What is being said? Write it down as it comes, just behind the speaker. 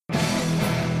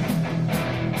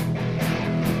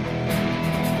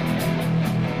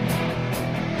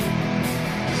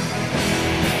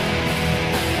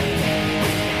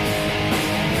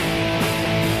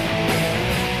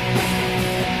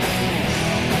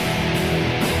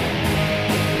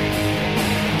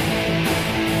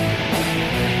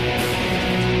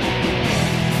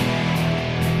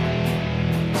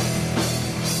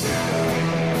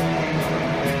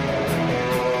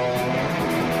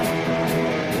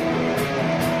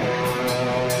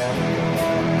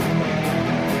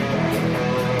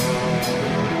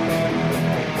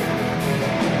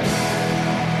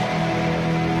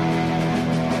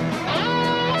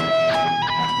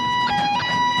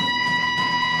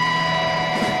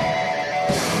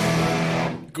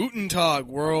Guten Tag,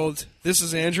 world. This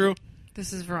is Andrew.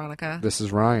 This is Veronica. This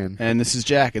is Ryan. And this is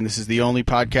Jack, and this is the only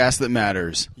podcast that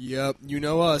matters. Yep, you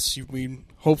know us. You've been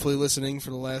hopefully listening for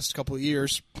the last couple of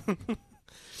years.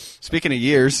 Speaking of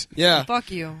years. Yeah.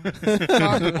 Fuck you.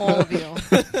 Fuck all of you.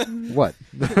 What?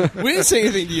 We didn't say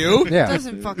anything to you. It Yeah.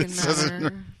 doesn't fucking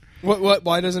matter. What?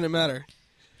 Why doesn't it matter?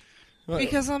 What?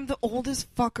 Because I'm the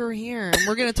oldest fucker here, and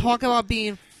we're going to talk about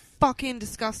being fucking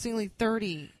disgustingly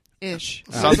 30-ish.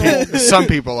 Some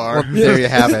people are. Well, there you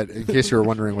have it, in case you were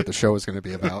wondering what the show is going to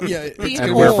be about. Yeah, Being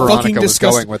And old. where Veronica fucking was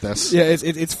disgusting. going with this. Yeah,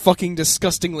 it's fucking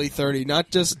disgustingly 30, not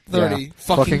just 30. Yeah.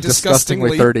 Fucking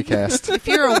disgustingly 30cast. If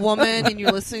you're a woman and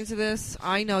you're listening to this,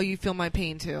 I know you feel my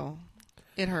pain too.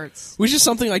 It hurts. Which is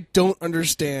something I don't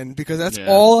understand, because that's Yeah.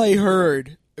 all I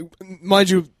heard. Mind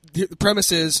you, the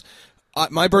premise is,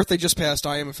 my birthday just passed.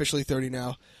 I am officially 30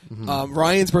 now.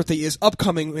 Ryan's birthday is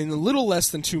upcoming in a little less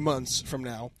than 2 months from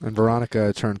now. And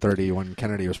Veronica turned 30 when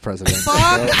Kennedy was president.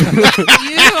 Fuck you.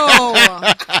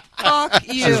 Fuck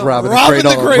you. She's robbing Robbing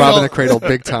the cradle. Robbing the cradle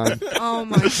big time. Oh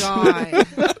my god.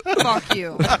 Fuck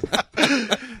you.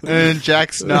 And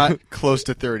Jack's not close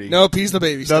to 30. Nope, he's the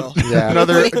baby still. Yeah.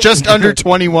 Another just under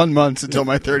 21 months until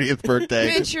my 30th birthday.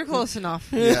 Bitch, you're close enough.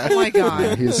 Yeah. Oh my god.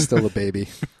 Yeah, he's still a baby.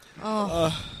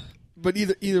 Oh. But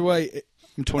either way...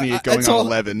 I'm 28 That's going on all-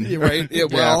 11. Yeah, right. Yeah,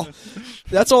 well,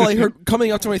 that's all I heard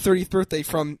coming up to my 30th birthday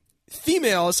from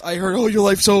females. I heard, "Oh, your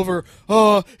life's over.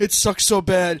 Oh, it sucks so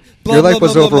bad." Blah, Your blah, life blah,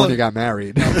 was blah, over blah. when you got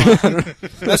married.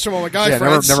 That's from all my guy Yeah,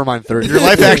 friends. never mind 30. Your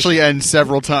life actually ends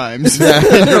several times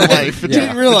in your life. Yeah.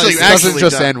 Didn't realize Until you It doesn't actually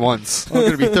just die. end once. I'm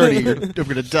going to be 30. I'm going to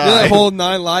You know die. that whole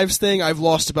 9 lives thing? I've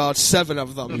lost about 7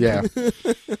 of them. Yeah.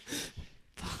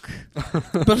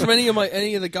 But from any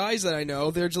of the guys that I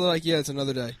know, they're just like, "Yeah, it's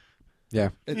another day." Yeah.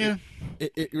 Yeah.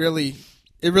 It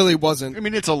really wasn't. I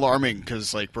mean, it's alarming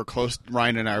because, like, we're close.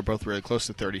 Ryan and I are both really close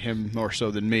to 30. Him more so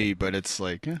than me, but it's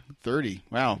like 30.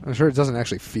 Wow. I'm sure it doesn't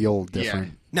actually feel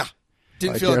different. Nah,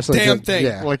 didn't Like, feel a there's like damn a- thing.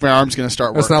 yeah. Like my arm's going to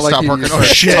start It's working. not like Stop you working. start Oh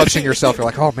shit! touching yourself. You're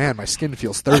like, oh man, my skin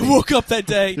feels 30. I woke up that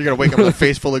day. You're going to wake up with a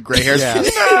face full of gray hairs. Yeah.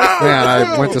 Man,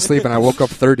 I went to sleep and I woke up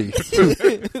 30.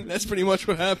 That's pretty much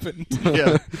what happened.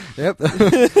 Yeah. Yep.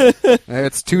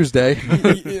 It's Tuesday.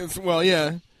 Well,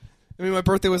 yeah. I mean, my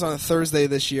birthday was on a Thursday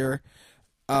this year,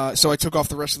 so I took off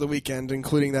the rest of the weekend,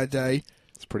 including that day.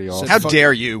 It's pretty awesome. How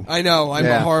dare you? I know, I'm a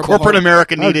Yeah. horrible... Corporate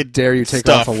America How needed dare you take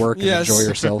stuff. off of work and Yes. enjoy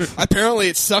yourself? Apparently,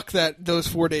 it sucked those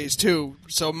 4 days, too.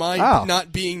 So my Oh.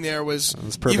 not being there was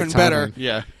perfect even better. timing.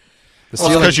 Yeah. The Well,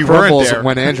 ceiling because you weren't crumbles there.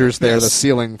 when Andrew's there. Yes. The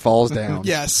ceiling falls down.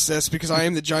 Yes, that's because I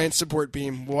am the giant support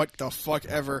beam. What the fuck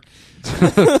ever.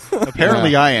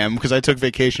 Apparently I am, because I took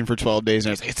vacation for 12 days,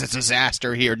 and I was like, it's a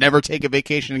disaster here. Never take a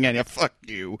vacation again. Yeah, fuck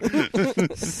you.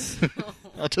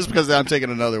 Just because I'm taking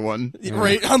another one.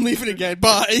 Right, I'm leaving again.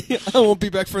 Bye. I won't be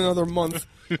back for another month.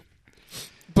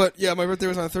 But, yeah, my birthday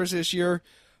was on a Thursday this year.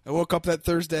 I woke up that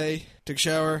Thursday, took a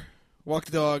shower, walked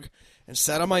the dog, and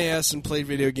sat on my ass and played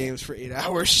video games for 8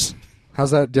 hours.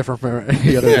 How's that different from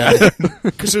any other day?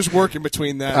 Because there's work in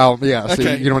between that. Oh, yeah. So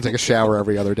Okay. you don't take a shower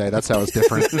every other day. That's how it's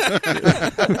different.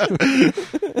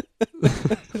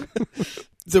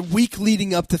 The week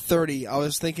leading up to 30, I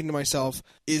was thinking to myself,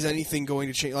 is anything going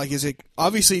to change? Like, is it...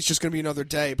 Obviously, it's just going to be another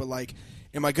day, but, like,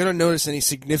 am I going to notice any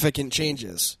significant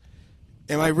changes?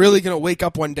 Am I really going to wake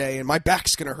up one day and my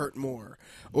back's going to hurt more?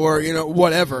 Or,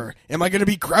 whatever. Am I going to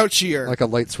be grouchier? Like a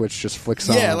light switch just flicks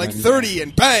on. Yeah, like and 30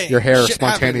 and bang! Your hair shit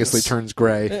spontaneously happens. turns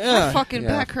gray. My Yeah. fucking Yeah.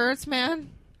 back hurts, man.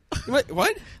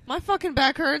 What? My fucking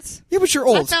back hurts. Yeah, but you're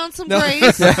old. I found some No.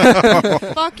 grays.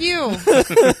 Fuck you.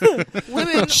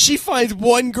 Women, She finds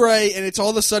one gray, and it's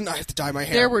all of a sudden, I have to dye my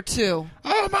hair. there were 2.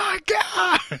 Oh, my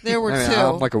God! There were I mean, 2.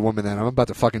 I'm like a woman then. I'm about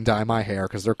to fucking dye my hair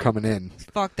because they're coming in.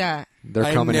 Fuck that. They're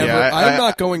I'm coming in. I'm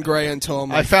not going gray until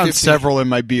I'm I like found 50. several in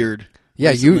my beard.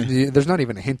 Yeah, recently. there's not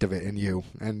even a hint of it in you.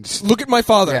 And Look at my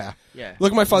father. yeah. Yeah.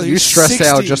 Look at my father. You He's stressed 60.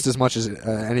 out just as much as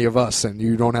any of us, and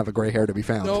you don't have a gray hair to be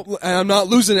found. No, and I'm not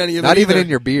losing any of it Not even either. in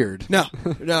your beard. No,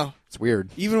 no. It's weird.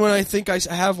 Even when I think I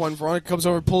have one, Veronica comes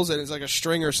over and pulls it. It's like a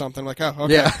string or something. Like, oh,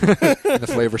 okay. Yeah. The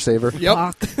flavor saver.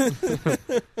 Yep.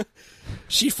 Fuck.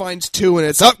 She finds 2, and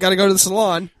it's up. Got to go to the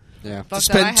salon Yeah. to Fuck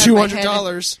spend that. I had my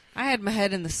 $200. I had my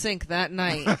head in the sink that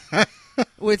night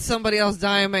with somebody else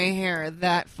dyeing my hair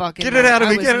that fucking Get it night. out of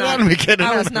I me, was get it not- out of me, get it I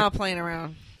out was of me. not playing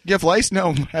around. You have lice?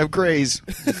 No, I have grays.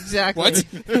 Exactly. What?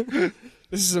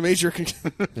 This is a major,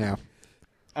 Yeah.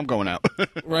 I'm going out.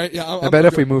 right? Yeah. I bet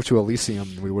if we moved to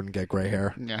Elysium, we wouldn't get gray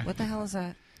hair. Yeah. What the hell is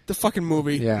that? the fucking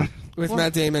movie, Yeah. with What?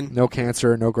 Matt Damon. No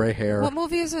cancer, no gray hair. What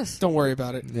movie is this? Don't worry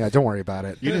about it. Yeah, don't worry about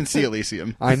it. You didn't see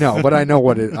Elysium. I know, but I know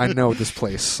I know this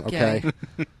place, okay?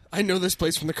 Okay. I know this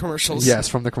place from the commercials. Yes,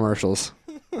 from the commercials.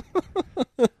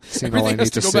 Seen all I Everything has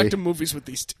need to to go see. back to movies with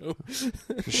these two.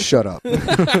 Shut up.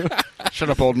 Shut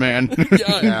up, old man.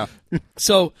 Yeah.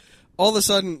 So all of a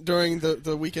sudden during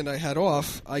the weekend I had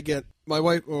off, I get my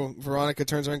wife, Veronica,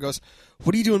 turns around and goes,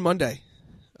 "What are you doing Monday?"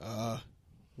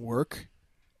 Work.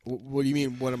 What do you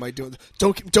mean? What am I doing?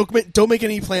 Don't make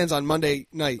any plans on Monday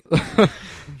night.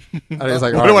 And he's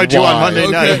like, What do I do on Monday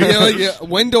Okay, night? yeah,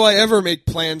 when do I ever make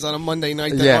plans on a Monday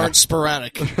night that aren't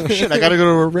sporadic? Shit, I gotta go to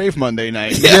a rave Monday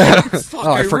night. Yeah. Fuck,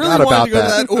 Oh, I forgot really wanted about to go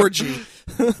that. to that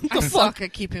orgy. I suck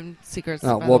at keeping secrets.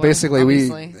 No, by well, the way, basically,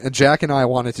 obviously. Jack and I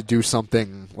wanted to do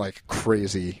something like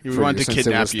crazy. We for wanted you to since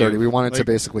kidnap it was 30. you. We wanted to Like-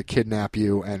 basically kidnap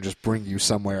you and just bring you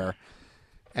somewhere,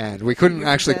 and we couldn't You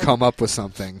actually forbid. come up with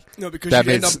something No, because that you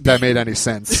made end up that made any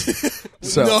sense.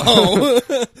 So, no.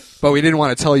 but we didn't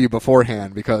want to tell you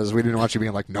beforehand because we didn't want you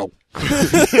being like, no.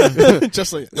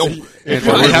 Just like no. And Really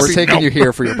we're happy? taking No. you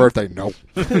here for your birthday. No.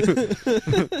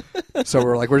 So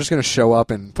we're like, we're just going to show up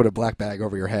and put a black bag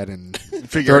over your head and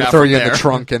Figure it out throw from you in there. the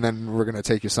trunk, and then we're going to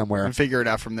take you somewhere. And figure it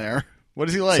out from there. What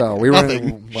is he like? So we were.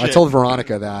 Nothing. I Shit. told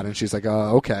Veronica that, and she's like,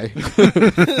 "Okay."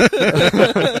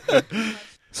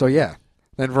 So yeah.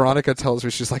 Then Veronica tells me,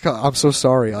 she's like, "Oh, I'm so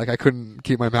sorry. Like I couldn't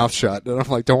keep my mouth shut." And I'm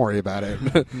like, "Don't worry about it.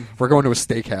 We're going to a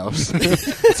steakhouse.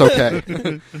 It's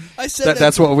okay." I said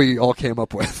That's what we all came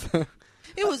up with.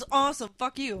 It was awesome.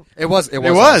 Fuck you. It was. It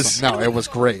was. Awesome. No, it was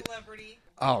great. Celebrity.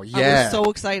 Oh I yeah. was so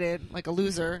excited, like a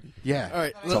loser. Yeah. All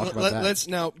right, Talk about that. let's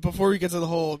now before we get to the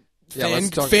whole Yeah, let's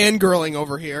talk- fangirling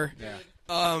over here.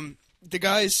 Yeah. The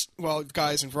guys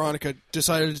and Veronica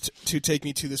decided to take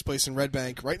me to this place in Red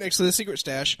Bank, right next to the secret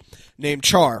stash, named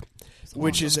Char,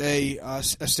 which is a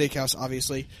steakhouse,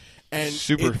 obviously, and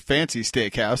Super fancy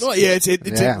steakhouse. Well, yeah, it's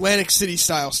Yeah. Atlantic City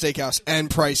style steakhouse and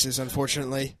prices,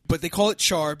 unfortunately. But they call it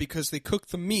char because they cook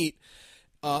the meat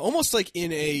almost like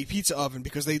in a pizza oven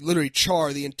because they literally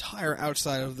char the entire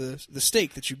outside of the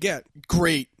steak that you get.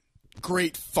 Great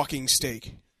fucking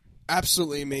steak,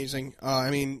 absolutely amazing.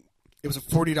 I mean, it was a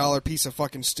 $40 piece of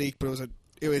fucking steak, but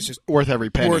it was just Worth every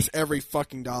penny. worth every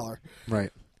fucking dollar. Right.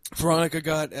 Veronica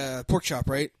got pork chop,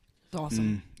 right? It's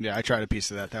awesome. Yeah, I tried a piece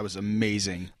of that. That was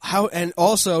amazing. And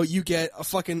also you get a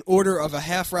fucking order of a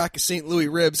half rack of St. Louis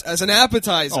ribs as an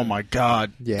appetizer. Oh my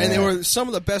god. Yeah. And they were some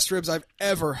of the best ribs I've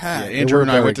ever Yeah, had. Andrew were and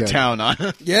I very went to good. town on.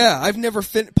 Yeah, I've never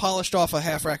polished off a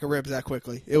half rack of ribs that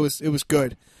quickly. It was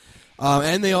good.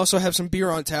 And they also have some beer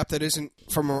on tap that isn't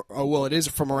from it is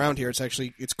from around here.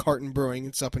 It's Carton Brewing.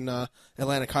 It's up in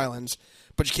Atlantic Highlands,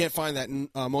 but you can't find that in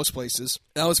most places.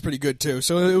 That was pretty good too.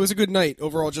 So it was a good night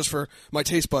overall, just for my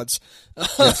taste buds.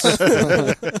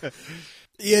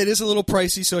 Yeah, it is a little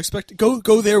pricey, so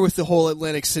go there with the whole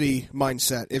Atlantic City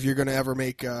mindset if you're going to ever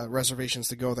make reservations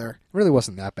to go there. Really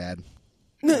wasn't that bad.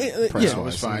 No, Price-wise. it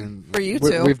was fine. I mean, For you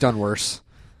we- two. We've done worse.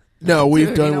 no, we've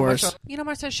Dude, done you know worse. You know how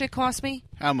much that shit cost me?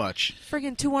 How much?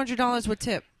 Friggin' $200 with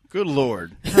tip. Good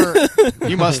lord. For,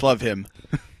 You must love him.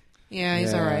 yeah,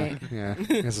 he's all right. Yeah,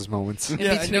 he has his moments. Yeah,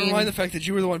 and never between- mind the fact that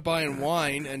you were the one buying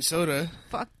wine and soda.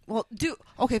 Fuck. Well, dude.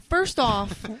 Okay, first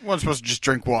off, Wasn't supposed to just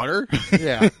drink water.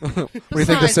 Yeah. What do you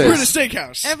think this Besides, We're in a is?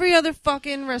 steakhouse. every other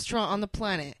fucking restaurant on the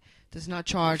planet does not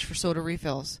charge for soda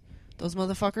refills. Those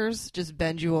motherfuckers just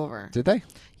bend you over. Did they?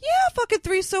 Yeah, fucking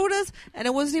 3 sodas, and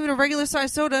it wasn't even a regular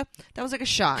size soda. That was like a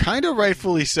shot. Kind of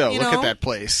rightfully so. You Look know? at that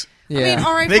place. Yeah. I mean,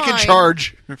 all right, They fine. can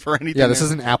charge for anything. Yeah, this there.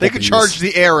 isn't They could Applebee's. charge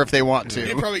the air if they want They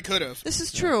to. probably could have. This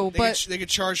is true, They, but could, they could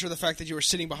charge for the fact that you were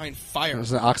sitting behind fire.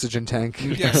 There's an oxygen tank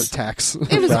Yes. tax.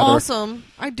 it was rather. awesome.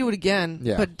 I'd do it again.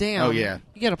 Yeah. But damn. Oh, yeah.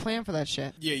 You got a plan for that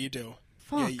shit. Yeah, you do.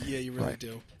 Fuck. Yeah, you really Right.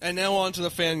 do. And now on to the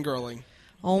fangirling.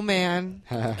 Oh, man.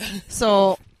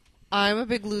 So, I'm a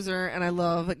big loser, and I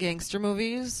love gangster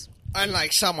movies.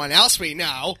 Unlike someone else we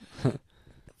know.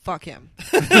 Fuck him.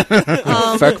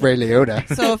 Fuck Ray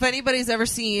Liotta. So, if anybody's ever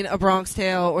seen A Bronx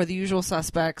Tale or The Usual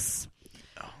Suspects,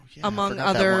 Yeah, I among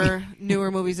forgot that one. other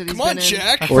newer movies that he's Come on, been in.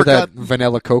 Jack. Or that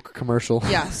Vanilla Coke commercial.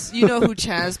 Yes, you know who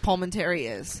Chaz Palminteri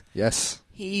is. Yes.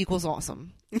 He equals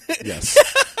awesome. Yes.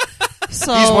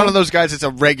 So He's one of those guys that's a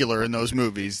regular in those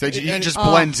movies. He And- just Oh.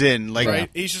 blends in, like Right?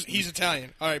 He's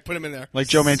Italian. All right, put him in there. like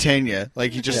Joe Mantegna.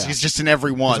 Like he's just in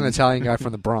every He's one. an Italian guy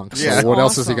from the Bronx. Yeah. So what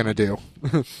else is he Awesome. going to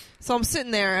do? So I'm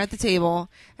sitting there at the table,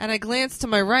 and I glance to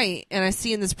my right, and I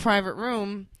see in this private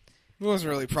room. It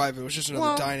wasn't really private. It was just another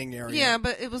Well, dining area. Yeah,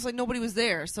 but it was like nobody was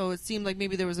there, so it seemed like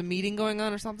maybe there was a meeting going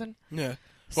on or something. Yeah.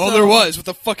 Well, So- there was with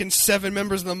the fucking 7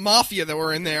 members of the mafia that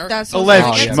were in there. That's what Alleged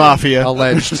I'm Oh, saying. yeah. mafia.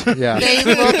 Alleged. Yeah. They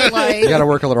look like You got to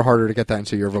work a little harder to get that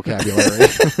into your vocabulary.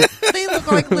 they look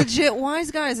like legit wise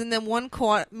guys, and then one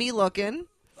caught me looking,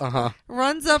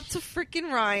 runs up to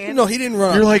freaking Ryan. No, he didn't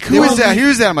run. You're like, who is that?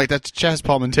 Who's that? I'm like, that's Chaz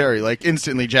Palminteri. Like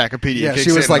instantly, Jackopedia. Yeah, kicks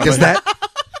she was in. like, I'm "Is that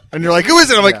And you're like, who is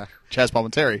it? I'm like, Yeah. Chaz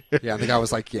Palminteri. Yeah, and the guy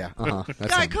was like, yeah,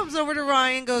 that's Guy him. comes over to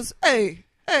Ryan and goes, hey,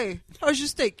 how's your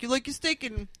steak? You like your steak?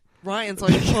 And Ryan's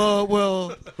like, well,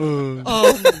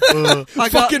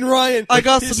 Fucking Ryan. I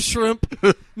got some shrimp.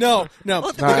 No. What the No,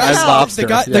 hell? as lobster.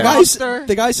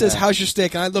 The guy says, Yeah. "How's your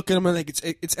steak?" And I look at him and I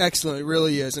think it's excellent. It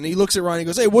really is. And he looks at Ryan and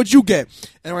goes, "Hey, what'd you get?"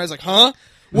 And Ryan's like, "Huh?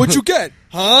 What'd you get?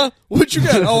 Huh? What'd you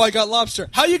get? Oh, I got lobster.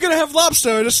 How you gonna have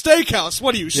lobster at a steakhouse?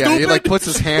 What are you, Yeah, stupid?" he like puts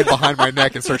his hand behind my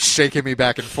neck and starts shaking me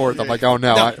back and forth. I'm like, oh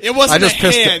no, No, it wasn't I just a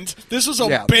pissed hand. This was a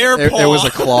Yeah, bare paw. it was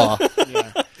a claw.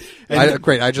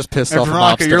 Great, I just pissed And off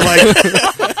Veronica, a you're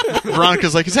mobster. like,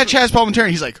 Veronica's like, is that Chaz Palminteri?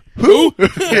 And he's like, who?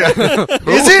 Yeah.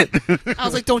 Is it? I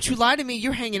was like, don't you lie to me.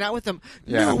 You're hanging out with him.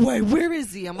 Yeah. No way. Where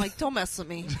is he? I'm like, don't mess with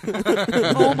me.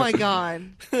 Oh, my God.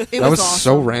 It That was awesome.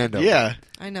 so random. Yeah.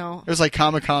 I know. It was like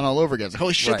Comic-Con all over again. It's like,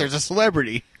 holy shit, Right. there's a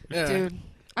celebrity. Yeah. Dude,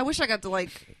 I wish I got to,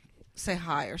 like, say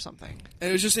hi or something. And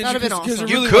it was just That'd have been because awesome. it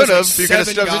You really could have. was You like could have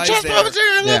 7 stubbed guys Chaz there.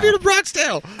 Palminteri, I love Yeah. you to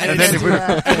Broxdale. And then we were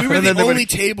and the then they would- only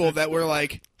table that were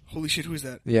like, holy shit, who's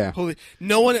that? Yeah. Holy,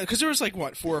 no one, because there was like,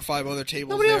 what, 4 or 5 other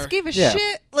tables Nobody there. else gave a Yeah.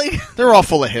 shit. Like, They're all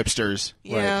full of hipsters.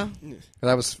 yeah.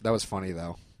 That was funny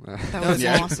though. That was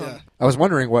Yeah. awesome. Yeah. I was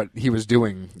wondering what he was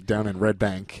doing down in Red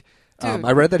Bank. Dude.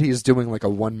 I read that he's doing like a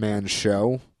one-man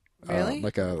show, Really?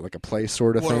 like a play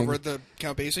sort of What, thing. over at the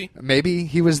Count Basie? Maybe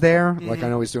he was there. Like I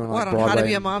know he's doing What, like on Broadway. how to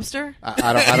be a mobster?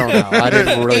 I don't know. I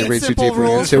didn't really 8 read too simple deeply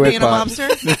rules into for it, being a but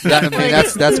mobster? that, I mean,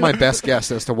 that's my best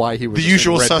guess as to why he was The just in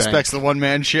usual Red Bank. suspects, the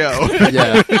one-man show.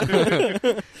 Yeah,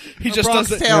 He just Bronx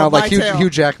does the, Tale. like my Hugh, tail. Hugh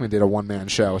Jackman did a one-man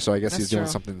show, so I guess That's he's doing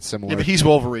true. something similar. Yeah, but he's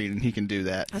Wolverine, and he can do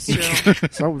that. That's true.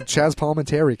 So Chaz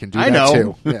Palminteri can do I that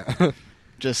know. too. Yeah,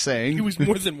 Just saying. he was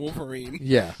more than Wolverine.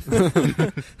 yeah,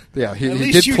 yeah. At He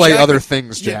least did Hugh play Jackman- other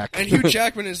things, Yeah, Jack. and Hugh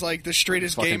Jackman is like the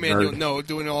straightest gay Fucking man nerd. you'll know,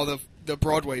 doing all the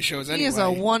Broadway shows anyway. He is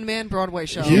a one-man Broadway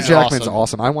show. Hugh Yeah. Jackman's Awesome.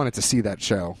 awesome. I wanted to see that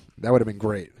show. That would have been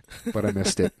great, but I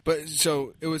missed it. But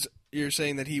so it was. You're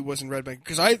saying that he was in Red Bank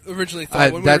because I originally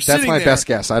thought when we were That's sitting my there, best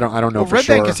guess. I don't know Well, for Red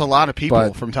sure. Bank gets a lot of people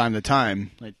but- from time to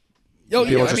time. Like, Oh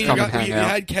People yeah, just I mean, come you, and hang you out.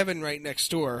 had Kevin right next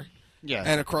door yeah.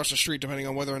 and across the street, depending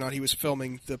on whether or not he was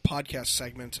filming the podcast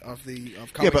segment of Yeah,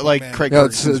 Comic but Book like Man. Craig No,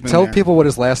 Ferguson's been tell there. people what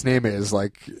his last name is,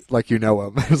 like you know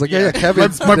him. It's like, yeah, Kevin.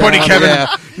 My buddy Kevin.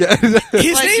 Yeah.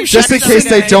 His Like, name Just should in be case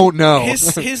they synonymous. don't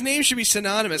know. His name should be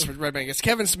synonymous with Red Bank. It's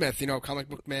Kevin Smith, Comic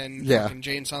Book Man, Yeah. fucking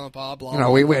Jay and Silent Bob, blah, You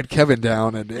know, we had Kevin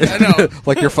down, and I know.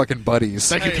 like you're fucking buddies.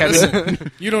 Thank you, Hey, Kevin.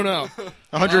 listen, you don't know.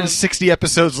 160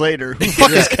 episodes later. Who the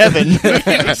fuck is Kevin?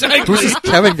 Exactly. Who's this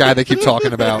Kevin guy they keep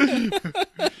talking about?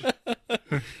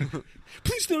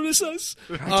 Please notice us.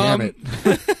 Damn it.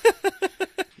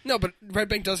 No, but Red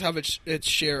Bank does have its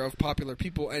share of popular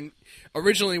people. And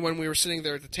originally, when we were sitting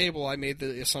there at the table, I made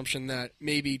the assumption that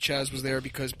maybe Chaz was there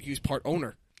because he was part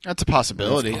owner. That's a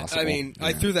possibility. That's possible. I mean,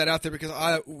 I threw that out there because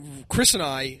Chris and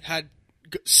I had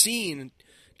seen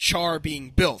Char being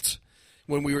built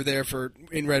when we were there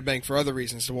in Red Bank for other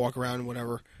reasons, to walk around and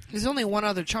whatever. There's only one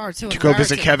other chart, too. To go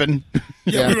visit Kevin.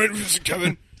 Yeah. We went to visit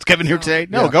Kevin. Is Kevin here today?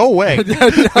 No, Yeah. go away. No.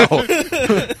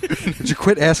 Did you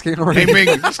quit asking Hey, already? Ming,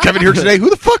 is Kevin here today? Who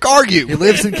the fuck are He you?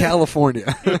 lives in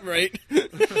California. Right?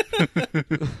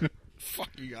 Fuck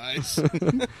you guys.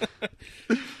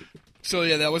 So,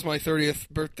 yeah, that was my 30th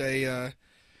birthday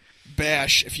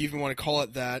bash, if you even want to call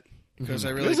it that. Because I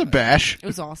It really... was a bash. It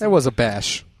was That awesome. was a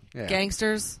bash. Yeah.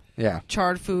 Gangsters, Yeah.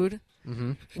 charred food, way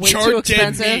too Charred dead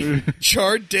expensive. meat.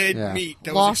 Charred dead Yeah. meat.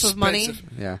 That Loss was of money.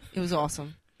 expensive. Yeah. It was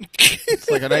awesome. It's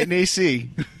like a night in AC.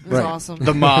 It was Right. awesome.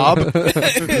 The mob.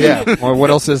 Yeah. Or what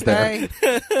else is there?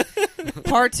 Hey.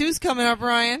 Part 2's coming up,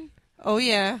 Ryan. Oh,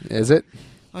 yeah. Is it?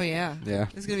 Oh, yeah. Yeah.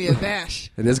 It's going to be a bash.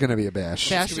 It is going to be a bash.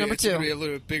 Bash It's number going to be 2. a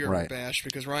little bit bigger Right. bash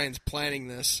because Ryan's planning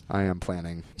this. I am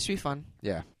planning. It should be fun.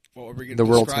 Yeah. Well, are we going The to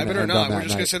world's describe gonna it or end not? on We're that just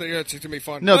going night. to say that it's going to be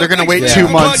fun. No, they're gonna wait thanks. 2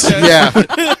 Yeah. months.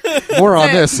 Yeah. More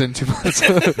on this in 2 months.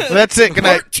 That's it. Good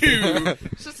night. Part 2.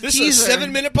 It's just a This teaser. is a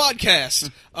 7-minute podcast.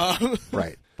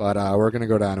 Right. But we're going to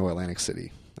go down to Atlantic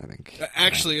City, I think.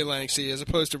 Actually, Atlantic City, as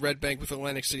opposed to Red Bank with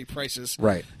Atlantic City prices.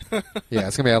 Right. Yeah,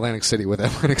 it's going to be Atlantic City with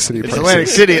Atlantic City It's prices. Atlantic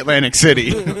City, Atlantic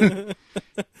City.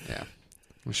 Yeah.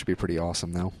 Which should be pretty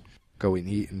awesome, though. Go and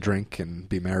eat and drink and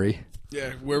be merry.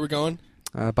 Yeah, where are we going?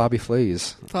 Bobby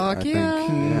Flay's. Fuck I yeah.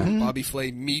 Think. Bobby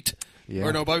Flay meat. Yeah.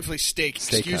 Or no, Bobby Flay steak.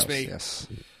 Excuse Steakhouse, me. Yes.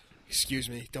 Excuse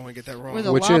me. Don't want to get that wrong. Where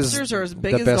the Which lobsters is are as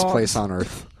big the as best dogs. place on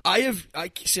earth. I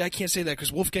can't say that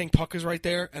because Wolfgang Puck is right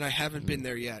there, and I haven't been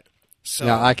there yet. So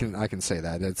Yeah, I can say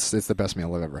that. It's the best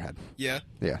meal I've ever had. yeah,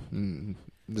 Yeah.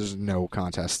 There's no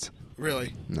contest.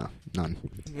 really. No, none.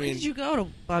 I When mean, did you go to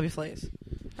Bobby Flay's?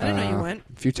 I didn't know you went.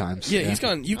 A few times. yeah, he's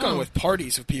gone. You've gone Oh. with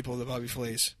parties of people to Bobby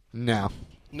Flay's. No.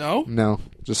 No? No,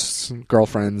 just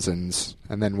girlfriends and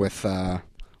then with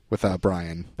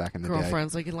Brian back in the day.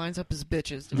 Girlfriends, like he lines up his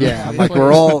bitches. to Yeah, go I'm to like the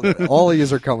we're place. all of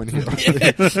yous are coming here.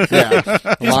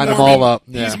 Yeah, line them all up.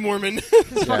 Yeah. He's Mormon. His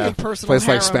Yeah. fucking personal Place like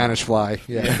harem. Spanish Fly.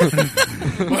 Yeah.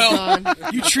 Well,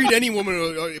 you treat any woman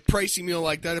to a pricey meal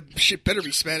like that, shit better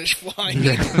be Spanish Fly.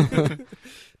 You're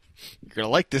gonna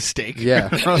like this steak. Yeah.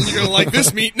 And you're going to like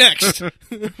this meat next.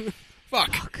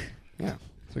 Fuck. Yeah.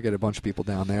 So we get a bunch of people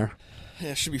down there. Yeah,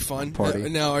 it should be fun. Party.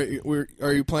 Now, are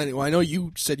you planning? Well, I know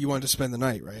you said you wanted to spend the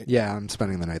night, right? Yeah, I'm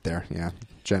spending the night there. Yeah.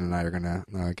 Jen and I are gonna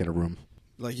get a room.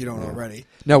 Like you don't already.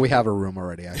 No, we have a room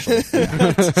already. Actually.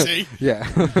 Yeah. See? Yeah.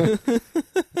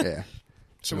 Yeah.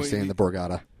 So We're what staying in the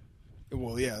Borgata.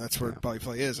 Well, yeah, that's where Bobby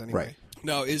Play is anyway. Right.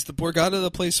 Now, is the Borgata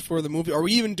the place for the movie? Are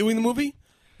we even doing the movie?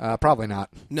 Probably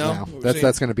not. No?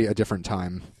 That's going to be a different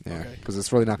time. Yeah, Okay. because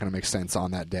it's really not going to make sense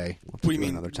on that day. We'll have to What do you do it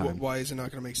mean? Another time. Why is it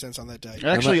not going to make sense on that day? It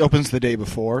actually opens the day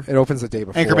before. It opens the day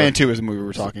before. Anchorman 2 is the movie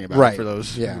we're talking about. Right. For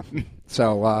those. Yeah.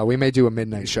 So we may do a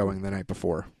midnight showing the night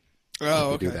before. Oh,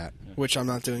 We okay. do that. Which I'm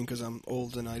not doing because I'm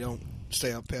old and I don't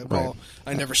stay up past. Right. Well,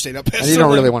 I never stayed up past. And you don't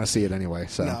so really late. want to see it anyway.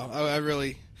 So No, I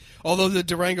really. Although the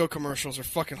Durango commercials are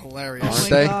fucking hilarious. Oh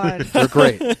aren't my they? God. They're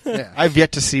great. Yeah. I've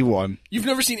yet to see one. You've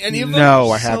never seen any of them? No,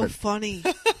 I So haven't. funny.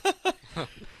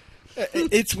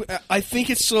 It's. I think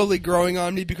it's slowly growing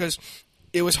on me because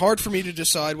it was hard for me to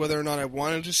decide whether or not I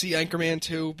wanted to see Anchorman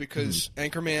 2 because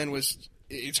Anchorman was.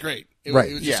 It's great. It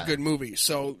Right. was just Yeah. a good movie.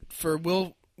 So for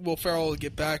Will Ferrell to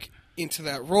get back into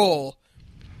that role,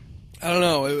 I don't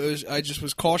know. I just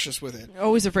was cautious with it.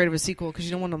 Always afraid of a sequel because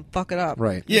you don't want to fuck it up.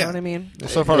 Right. You Yeah. know what I mean?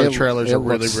 So far, the It- trailers it are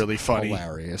really, looks really funny.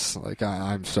 Hilarious. Like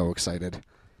I'm so excited.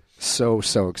 So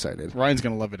excited. Ryan's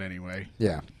gonna love it anyway.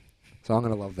 Yeah. So I'm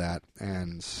gonna love that,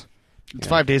 and It's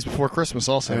 5 days before Christmas,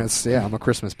 also. I'm a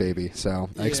Christmas baby, so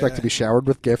I expect Yeah. to be showered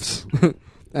with gifts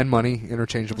and money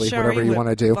interchangeably, Shower whatever you with want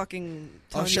to do. Fucking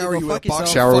I'll telling shower to you go with fuck a box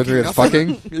yourself. Shower with fucking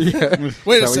me with fucking. Yeah.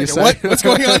 Wait a Is that what you second. What? said? What's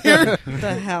going on here? What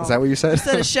the hell? Is that what you said?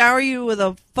 Instead of shower you with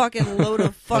a fucking load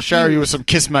of fucking. I'll shower you with some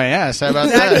kiss my ass. How about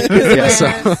Exactly. that? Yeah,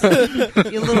 so-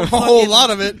 You little A fucking, whole lot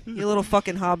of it. You little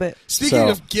fucking hobbit. Speaking So-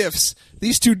 of gifts,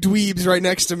 these two dweebs right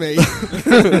next to me.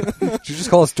 Did you just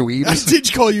call us I dweebs?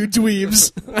 did call you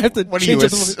dweebs. I have to What are change you,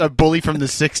 it. a bully from the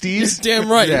 60s?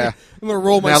 Damn right. Yeah. I'm gonna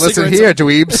roll my Now listen cigarettes. here,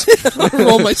 dweebs. I'm gonna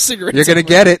roll my cigarettes. You're gonna up.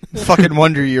 get it. Fucking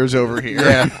Wonder Years over here.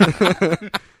 Yeah.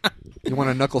 You want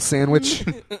a knuckle sandwich?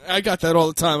 I got that all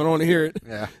the time. I don't want to hear it.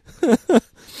 Yeah.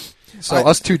 So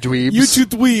us two dweebs. You two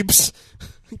dweebs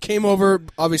came over,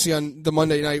 obviously, on the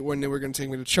Monday night when they were going to take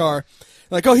me to Char.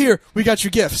 Like, oh, here, we got you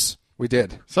gifts. We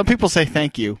did. Some people say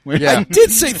thank you. Yeah. I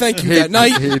did say thank you that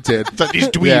night. He did. These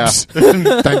dweebs.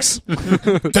 Thanks.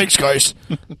 Thanks, guys.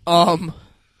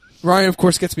 Ryan, of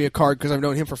course, gets me a card because I've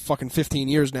known him for fucking 15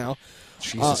 years now.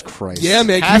 Jesus Christ. Yeah,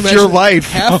 man. can Half you your imagine-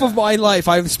 life. Half of my life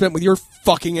I've spent with your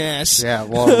fucking ass. Yeah,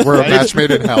 well, we're a match made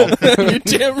in hell. You're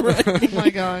damn right. Oh my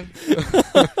god.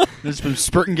 It's been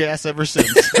spurting gas ever since.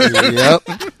 Yep.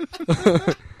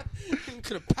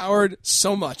 Could have powered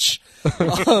so much.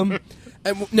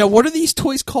 And now, what are these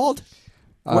toys called?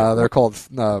 They're called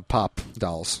Pop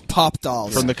Dolls. Pop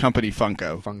dolls. From the company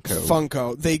Funko.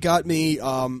 Funko. They got me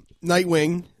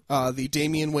Nightwing, the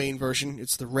Damian Wayne version.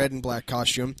 It's the red and black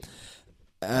costume.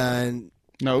 And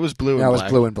No, it was blue and That was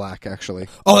black. blue and black, actually.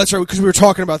 oh, that's right, because we were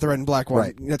talking about the red and black one.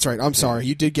 Right. That's right. I'm sorry.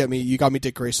 You did get me. You got me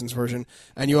Dick Grayson's version,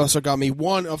 and you also got me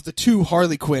one of the two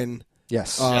Harley Quinn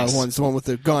Yes. Yes. ones, the one with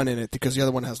the gun in it, because the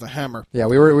other one has the hammer. Yeah,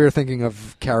 we were thinking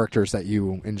of characters that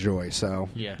you enjoy, so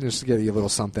Yeah. just to get you a little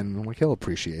something. I'm like, he'll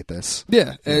appreciate this.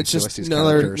 Yeah, and it's so just it's these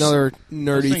another characters. nerdy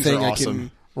Those things thing are I awesome.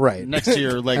 can. Right. Next to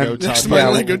your Lego And- top. Next to my Yeah,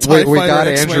 Lego TIE we got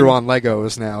Fighter X-Wing. Andrew on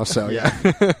Legos now, so yeah.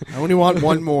 I only want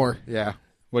one more. Yeah.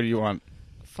 What do you want?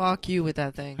 Fuck you with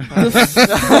that thing. Oh,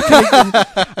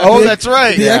 that's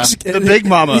right. The The Big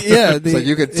Mama. Yeah, the So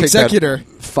you could take executor. that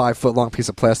 5-foot-long piece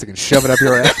of plastic and shove it up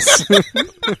your ass. For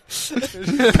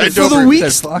the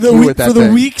weeks, Fuck the you week- with that for the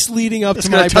thing. weeks leading up It's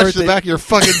to going my to touch birthday. the back of your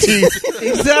fucking teeth.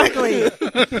 exactly.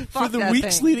 For the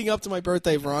weeks leading up to my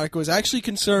birthday, Veronica was actually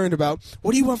concerned about,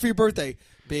 what do you want for your birthday?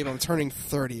 Babe, I'm turning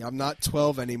 30. I'm not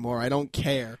 12 anymore. I don't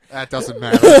care. That doesn't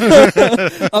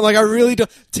matter. I'm like, I really don't.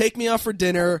 Take me out for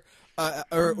dinner,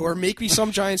 or make me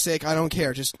some giant steak. I don't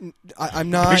care. Just, I'm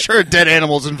not. I'm sure a dead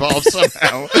animal's involved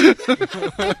somehow.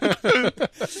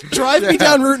 Drive me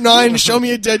down Route 9, show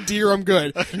me a dead deer. I'm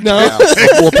good. No, Yeah.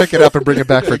 We'll pick it up and bring it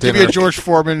back for Give dinner. me a George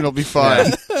Foreman, it'll be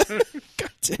fine.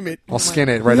 damn it. I'll skin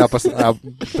it right up behind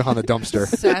the dumpster.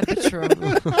 Sad but true.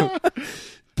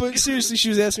 But seriously, she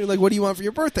was asking me, like, what do you want for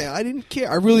your birthday? I didn't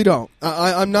care. I really don't.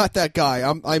 I'm not that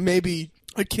guy. I may be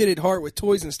a kid at heart with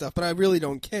toys and stuff, but I really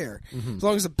don't care. As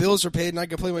long as the bills are paid and I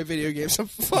can play my video games, I'm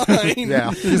fine.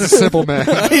 Yeah, he's a simple man.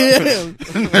 I am.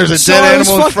 There's a So dead I was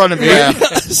animal in front of me. Yeah.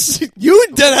 You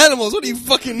and dead animals. What are you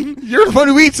fucking... You're the one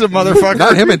who eats them, motherfucker.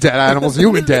 Not him and dead animals.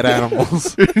 You and dead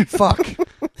animals. Fuck.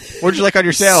 What'd you like on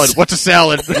your salad? What's a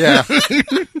salad? Yeah.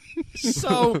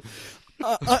 So,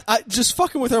 I just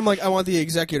fucking with her. I'm like, I want the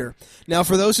Executor. Now,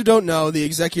 for those who don't know, the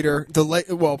Executor,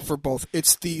 for both,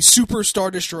 it's the Super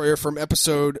Star Destroyer from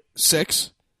Episode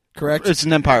 6, correct? It's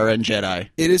an Empire and Jedi.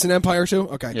 It is an Empire too.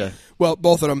 Okay. Yeah. Well,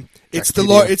 both of them. It's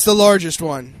the largest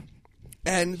one,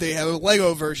 and they have a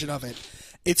Lego version of it.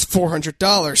 It's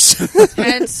 $400.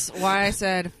 Hence why I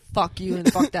said fuck you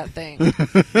and fuck that thing.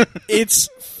 It's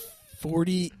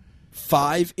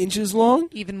 45 inches long.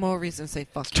 Even more reason to say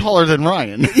fuck you. Taller than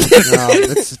Ryan. No,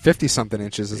 it's 50-something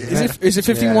inches. Isn't it? Is it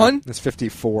 51? Yeah, it's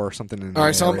 54 something. In All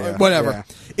right, so area. whatever.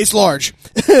 It's large.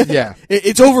 Yeah.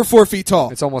 It's over 4 feet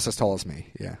tall. It's almost as tall as me.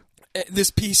 Yeah.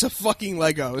 This piece of fucking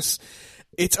Legos.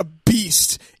 It's a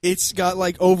beast. It's got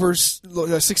like over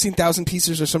 16,000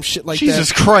 pieces or some shit like Jesus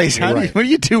that. Christ. Right. What do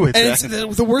you do with And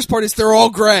that? the worst part is they're all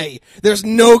gray. There's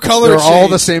no color They're all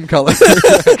shade. the same color.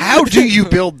 How do you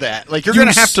build that? Like, you're going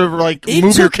to have to, like, It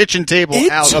move your took- kitchen table It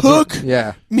out of took the...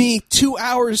 Yeah. me 2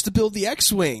 hours to build the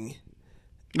X-Wing.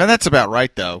 Now, that's about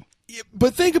right, though.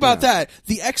 But think about that.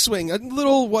 The X-Wing, a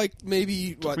little, like,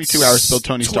 maybe, what? Took me 2 hours to build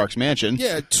Tony Stark's mansion.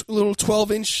 Yeah, little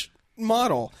 12-inch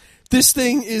model. This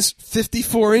thing is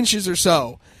 54 inches or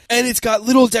so. And it's got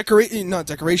little not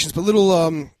decorations, but little,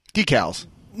 Decals.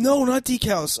 no, not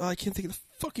decals. I can't think of the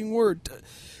fucking word.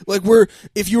 Like,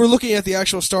 if you were looking at the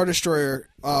actual Star Destroyer,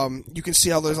 you can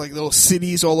see how there's, like, little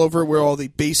cities all over where all the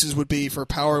bases would be for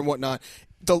power and whatnot.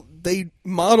 They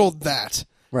modeled that.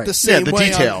 Right. The same the way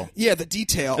detail. the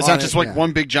detail. It's on not just it. like yeah.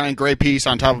 one big giant gray piece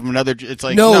on top of another. It's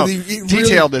like, No, no, it really-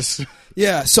 detail this.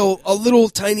 Yeah, so a little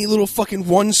tiny little fucking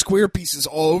one square pieces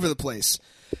all over the place.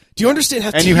 Do you understand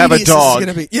how And you have a tedious this is dog.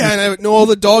 gonna be? Yeah, and all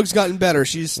the dog's gotten better.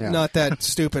 She's Yeah. not that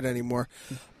stupid anymore.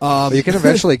 But you can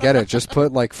eventually get it. Just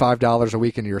put like $5 a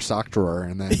week into your sock drawer,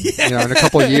 and then in a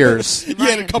couple of years,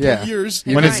 Yeah, in a couple Yeah. of years.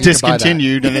 You When can- it's you can buy that.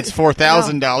 discontinued and it's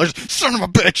 $4,000, son of a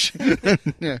bitch.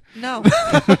 Yeah. No.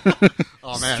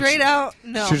 Oh man, Straight out,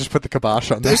 no. should just put the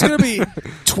kibosh on There's that. going to be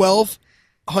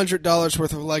 $1,200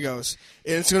 worth of Legos,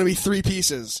 and it's going to be 3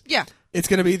 pieces. Yeah. It's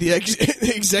going to be the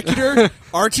Executor,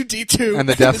 R2-D2, and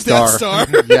the Death Star.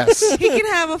 Yes. He can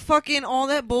have a fucking all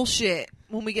that bullshit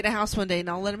when we get a house one day, and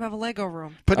I'll let him have a Lego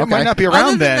room. But it Okay. might not be Other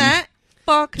around than then. that,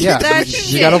 fuck Yeah, that you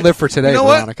shit. got to live for today, You know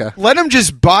what? Veronica. Let him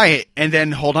just buy it and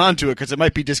then hold on to it because it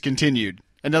might be discontinued.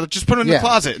 And they'll just put it in Yeah. the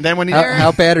closet. And then when he...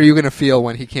 How bad are you going to feel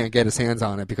when he can't get his hands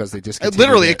on it because they discontinued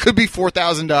Literally, it? it could be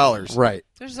 $4,000. Right.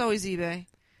 There's always eBay.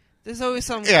 There's always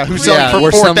some. Yeah, who's creep. selling Yeah, for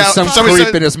where some $4,000 creep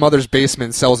said- in his mother's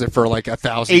basement sells it for like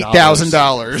 $1,000.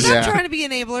 $8,000. Stop Yeah. trying to be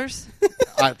enablers.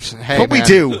 Hey, But we man.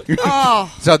 do.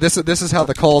 Oh, So this is how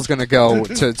the call's going to go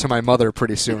to my mother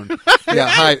pretty soon. Yeah,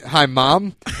 hi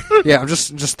mom. Yeah, I'm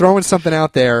just throwing something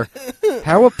out there.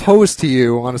 How opposed to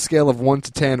you on a scale of 1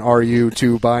 to 10 are you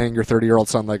to buying your 30-year-old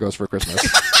son Legos for Christmas?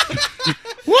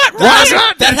 What?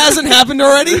 That hasn't happened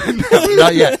already?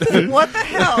 Not yet. what the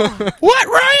hell? What,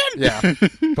 Ryan?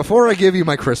 Yeah. Before I give you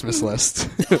my Christmas list,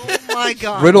 Oh my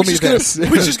god. riddle me this.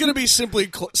 Which is going to be simply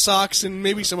socks and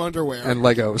maybe some underwear. And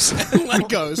Legos.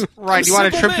 Legos. Right, you want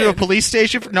a Simple trip to a man. police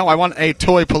station? No, I want a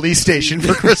toy police station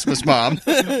for Christmas, Mom.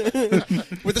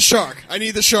 With the shark. I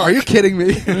need the shark. Are you kidding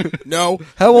me? No.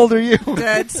 How old are you?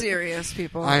 Dead serious,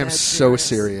 people. I am Dead so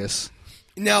serious.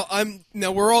 Now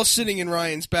we're all sitting in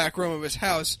Ryan's back room of his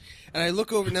house, and I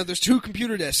look over. Now there's 2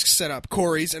 computer desks set up,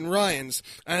 Corey's and Ryan's.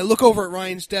 And I look over at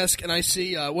Ryan's desk, and I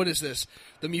see what is this?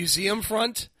 The museum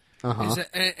front, Uh-huh.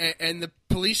 and the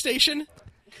police station.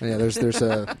 Yeah, there's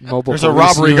a mobile. There's a police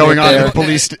robbery unit going on there. at the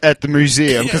police at the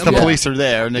museum because the Yeah. police are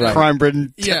there in the Right.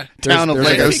 crime-ridden Yeah. town of There's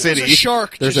Lego a- I think there's City. a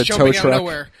shark There's just a tow jumping out of truck.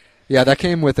 nowhere. Yeah, that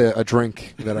came with a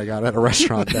drink that I got at a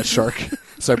restaurant. That shark,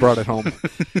 so I brought it home.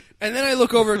 And then I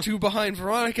look over to behind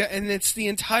Veronica, and it's the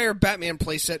entire Batman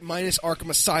playset minus Arkham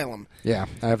Asylum Yeah,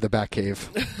 I have the Batcave.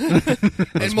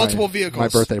 and multiple vehicles. My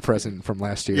birthday present from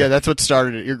last year. Yeah, that's what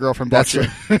started it. Your girlfriend bought That's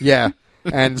you. yeah.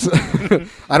 And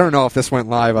I don't know if this went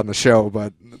live on the show,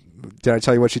 but did I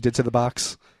tell you what she did to the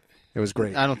box? It was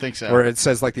great. I don't think so. Where it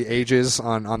says like the ages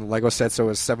on the Lego set, so it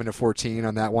was 7 to 14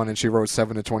 on that one, and she wrote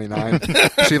 7 to 29.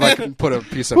 She like put a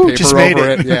piece of Ooh, paper just made over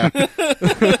it.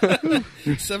 it.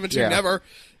 Yeah, 17 Yeah. never.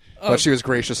 but she was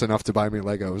gracious enough to buy me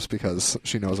Legos because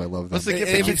she knows I love them. What's the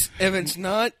And gift? if it's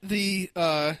not the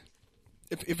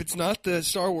if it's not the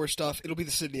Star Wars stuff, it'll be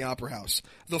the Sydney Opera House,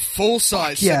 the full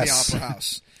size Yes. Sydney Opera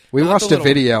House. We Not watched the a little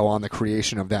video on the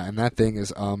creation of that, and that thing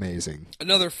is amazing.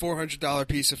 Another $400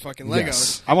 piece of fucking Legos.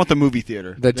 Yes. I want the movie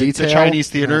theater. The detail? The Chinese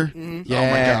theater. Mhm. Yeah. Oh,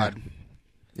 my God.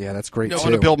 Yeah, that's great, No, I too.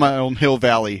 want to build my own Hill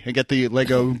Valley and get the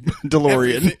Lego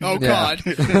DeLorean. Oh, Yeah.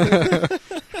 God.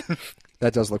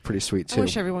 That does look pretty sweet, I too.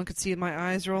 wish everyone could see my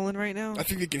eyes rolling right now. I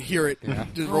think they can hear it Yeah.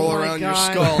 just Oh roll my around your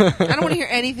God. skull. I don't want to hear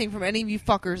anything from any of you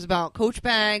fuckers about Coach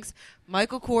Bags,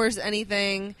 Michael Kors,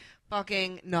 anything.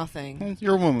 Fucking nothing.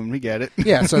 You're a woman. We get it.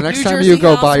 Yeah, so next New time Jersey you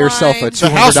go buy yourself a Housewives. The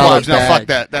 $200 Housewives. Now, bag.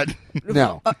 fuck that.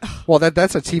 No. Well,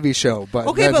 that's a TV show, but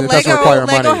Okay, that, but that doesn't Lego require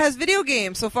money. has video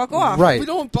games, so fuck off. Right. We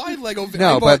don't buy Lego. I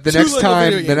No, bought but the 2 next Lego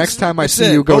time, video the next games. time I That's see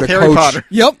it. you go Both to Harry Coach Potter.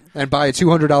 Yep. and buy a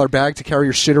 $200 bag to carry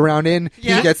your shit around in,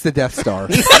 Yeah? he gets the Death Star.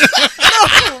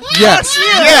 Yes.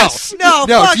 Yes. No,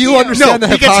 No, fuck do you No, understand the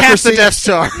he gets half hypocrisy? the Death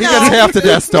Star. He gets half the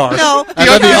Death Star. No. And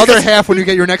then the Because- other half when you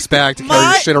get your next bag to carry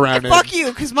your shit around in. Fuck you,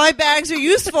 because my bags are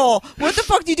useful. What the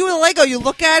fuck do you do with a Lego? You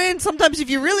look at it, and sometimes if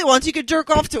you really want to, you could jerk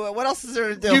off to it. What else is there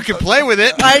to do? You can play with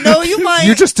it. I know you might.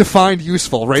 You just defined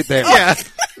useful right there. Yeah.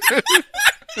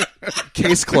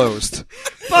 Case closed.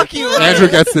 Fuck you, Ryan. Andrew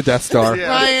gets the Death Star. Yeah.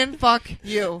 Ryan, fuck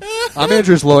you. I'm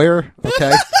Andrew's lawyer,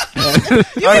 okay?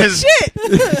 You On ain't his-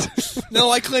 shit. No,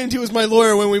 I claimed he was my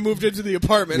lawyer when we moved into the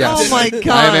apartment. Yes. Oh my I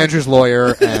God. am Andrew's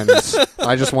lawyer, and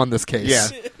I just won this case.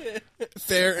 Yeah.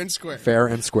 Fair and square. Fair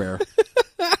and square.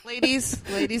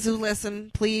 Ladies who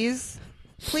listen, please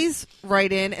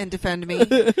write in and defend me.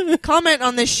 Comment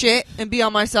on this shit and be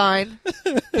on my side.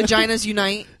 Vaginas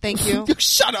unite. Thank you.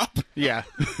 Shut up. Yeah.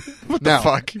 What Now- the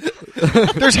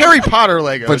fuck? There's Harry Potter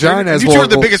Legos. Vaginas You will- two are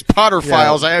the will- biggest Potter yeah.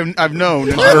 files I've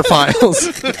known. Potter files.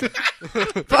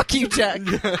 Fuck you, Jack.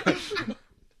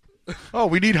 Oh,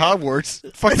 we need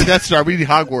Hogwarts. Fuck the Death Star. We need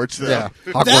Hogwarts, though. Yeah.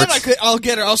 That Hogwarts. I'll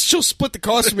get her. She'll split the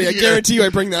cost with me. I Yeah. guarantee you I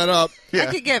bring that up. Yeah.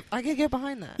 I could get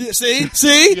behind that. Yeah,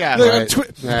 see? Yeah. Look Right. how,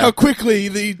 Yeah. how quickly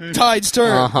the tides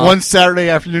turn. Uh-huh. One Saturday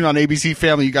afternoon on ABC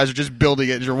Family, you guys are just building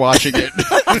it and you're watching it.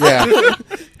 Yeah.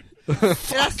 It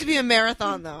has to be a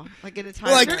marathon though. Like an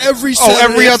entire Like marathon. every Oh,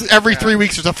 Saturday. every 3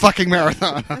 weeks there's a fucking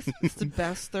marathon. It's the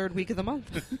best third week of the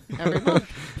month. Every month.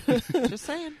 Just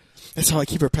saying. That's how I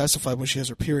keep her pacified when she has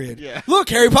her period. Yeah. Look,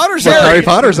 Harry Potter's Look, there. Harry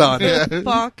Potter's on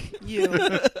Fuck you.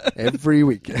 every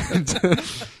weekend.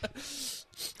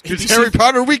 It's Harry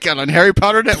Potter weekend on Harry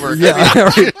Potter Network.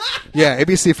 Yeah. Yeah,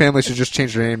 ABC Family should just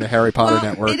change their name to Harry Potter Well,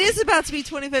 Network. it is about to be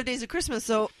 25 Days of Christmas,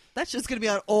 so that's just going to be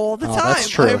on all the Oh, time. that's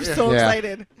true. I'm so Yeah.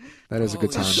 excited. That is a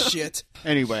good Holy time. shit.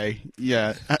 Anyway,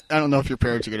 yeah, I don't know if your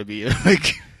parents are going to be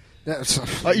like. That's-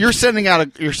 You're sending out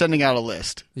a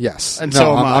list. yes. And no,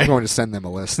 so am I'm I. going to send them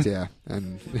a list, yeah.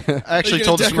 And I actually You're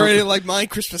told gonna this decorate it like my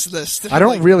Christmas list. I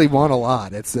don't Like, really want a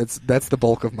lot. That's the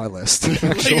bulk of my list. Lego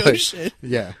Actually. shit.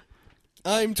 Yeah.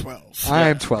 I'm 12.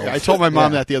 I'm 12. I told my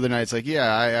mom Yeah. that the other night. It's like,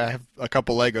 yeah, I have a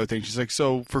couple Lego things. She's like,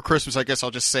 so for Christmas, I guess I'll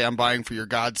just say I'm buying for your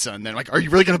godson. Then, like, are you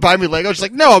really going to buy me Lego? She's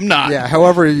like, no, I'm not. Yeah,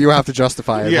 however you have to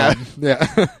justify it. Yeah. Mom.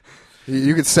 Yeah.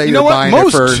 You could say You you're know what? buying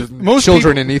Most- it for most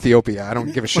children people- in Ethiopia. I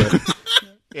don't give a shit.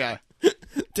 Yeah.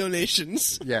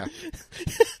 Donations. Yeah.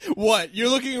 What? You're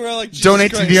looking around like Jesus Donate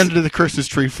to Christ. the Under the Christmas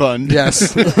Tree Fund.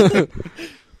 Yes.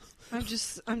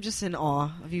 I'm just in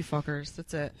awe of you fuckers.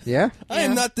 That's it. Yeah. I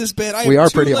am Yeah. not this bad. I We have are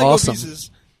 2 pretty Lego awesome.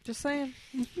 Pieces. Just saying.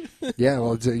 Yeah.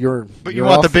 Well, you're. But you're you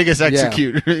want off- the biggest yeah.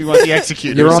 executor. You want the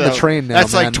executor. You're on the so train now,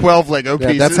 That's man. like 12 Lego Yeah,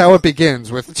 pieces. that's how it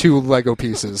begins with 2 Lego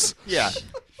pieces. Yeah.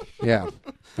 Yeah.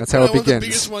 That's how I it want the begins.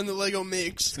 biggest one that Lego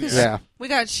makes. Yeah. We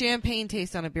got champagne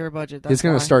taste on a beer budget. That's He's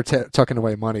going why. to start tucking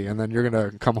away money, and then you're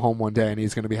going to come home one day, and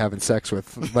he's going to be having sex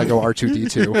with Lego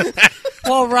R2-D2.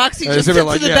 Well, Roxy And just he's sits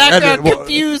gonna in be the like, yeah, background, and then-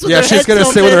 confused. With yeah, her she's head going to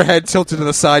sit with her tilted. head tilted to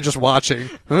the side, just watching.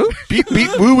 Huh? Beep,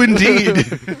 beep, woo, indeed.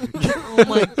 Oh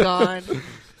my god.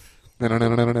 No. God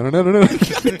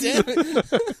damn it.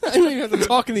 I don't even have to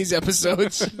talk in these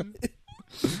episodes.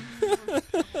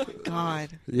 God.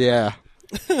 Yeah.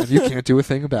 And you can't do a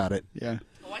thing about it. Yeah.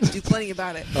 Oh, I can do plenty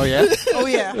about it. Oh, yeah? Oh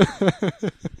yeah.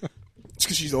 It's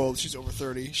because she's old. She's over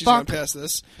 30. She's Fuck. gone past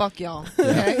this. Fuck y'all.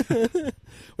 Okay.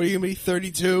 What are you going to be,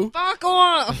 32? Fuck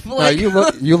off. No, Like, you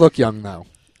look young, though.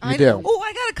 You I do. Oh,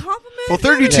 I got a compliment. Well,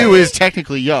 32 Yeah. is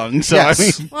technically young, so Yes.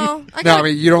 I mean. Well, I No, got, I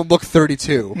mean, you don't look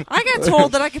 32. I got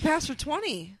told that I could pass for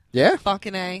 20. Yeah?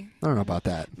 Fucking A. I don't know about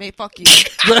that. Made fuck you.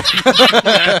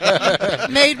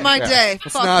 Made my day.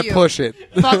 Let's Fuck not you. push it.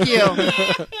 Fuck you.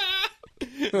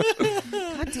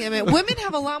 God damn it. Women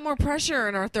have a lot more pressure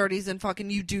in our 30s than fucking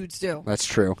you dudes do. That's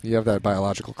true. You have that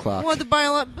biological clock. Well,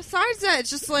 besides that, it's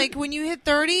just like when you hit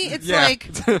 30, it's Yeah. like,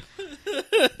 I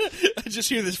just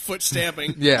hear this foot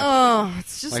stamping. Yeah. oh,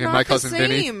 it's just Like in not My the Cousin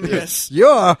Vinny? same. Yes.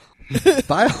 Your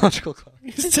biological clock.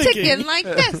 It's It's ticking like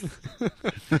this.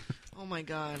 Oh my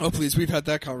god. Oh, please. We've had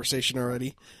that conversation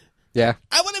already. Yeah.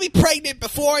 I want to be pregnant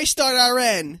before I start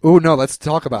RN. Ooh, no, let's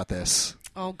talk about this.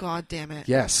 Oh, God damn it.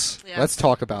 Yes. Yes. Let's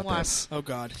talk about What? this. Oh,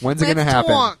 God. When's it going to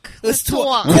happen? Talk. Let's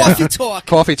talk. talk. Coffee talk.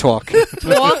 Coffee talk.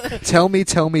 Talk. Tell me.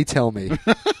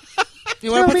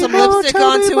 You want to put some lipstick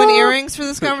onto and earrings for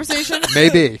this conversation?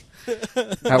 Maybe.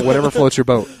 Whatever floats your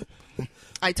boat.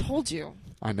 I told you.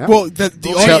 I know. Well, the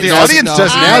audience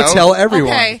doesn't now know. tell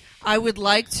everyone. Okay, I would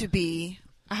like to be,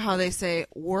 how they say,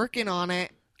 working on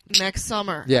it next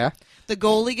summer. Yeah. The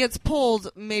goalie gets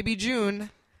pulled maybe June.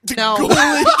 No.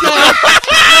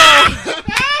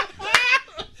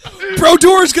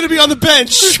 Brodor's going to be on the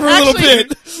bench for a little Actually,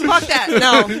 bit. Fuck that.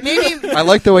 No. Maybe, I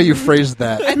like the way you phrased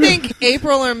that. I think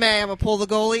April or May I'm going to pull the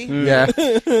goalie. Yeah. And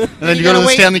then you You go to gotta the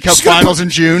wait. Stanley Cup Finals in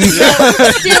June. No,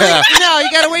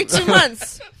 you got to wait 2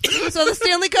 months. So the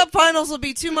Stanley Cup Finals will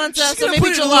be 2 months out, Just so gonna maybe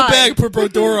put it in a little July. bag, put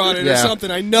Brodor on it or Yeah.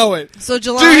 something. I know it. So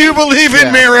July. Do you believe in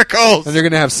Yeah. miracles? And you're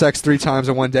going to have sex 3 times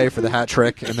in one day for the hat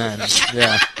trick, and then,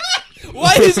 yeah.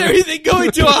 Why is everything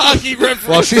going to a hockey reference?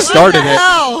 Well, she started it.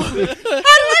 How did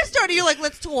I start it? You're like,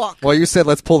 let's talk. Well, you said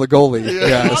let's pull the goalie.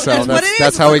 Yeah, so That's what it is,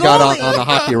 that's how it's we the got goalie. on the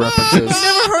hockey references. You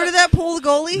never heard of that, pull the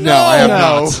goalie? No, I have No.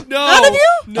 not. No. None of you?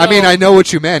 No. I mean, I know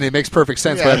what you meant. It makes perfect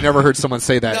sense, but Yeah. I've never heard someone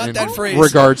say that Not in that phrase.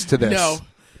 regards to this. No.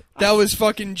 That was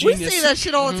fucking We genius. say that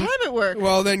shit all the time at work.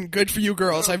 Well, then, good for you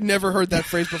girls. I've never heard that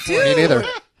phrase before. Me neither.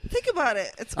 Think about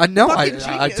it. It's I know. I fucking did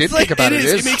genius. think Like, about it.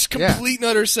 is. It It makes yeah. complete and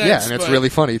utter sense. Yeah, and it's but really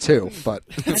funny too. But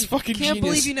it's fucking Can't genius.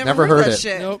 believe you Never heard heard that it.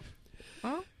 shit. Nope.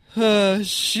 Huh?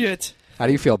 Shit. how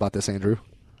do you feel about this, Andrew?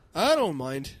 I don't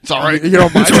mind. It's all right. You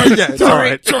don't mind? Yeah, it's all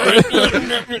right. You know, I don't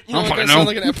like fucking I know. sound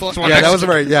like an apple. It's one Yeah, that was execute- a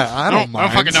very. Yeah, I don't mind. I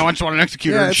don't fucking know. I just want an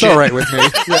executor. Yeah, and it's shit. all right with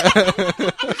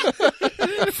me.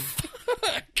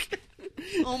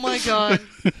 Oh my god.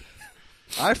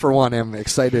 I, for one, am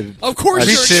excited. Of course as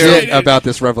you're shit excited. about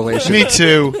this revelation. Me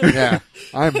too. Yeah,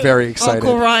 I'm very excited.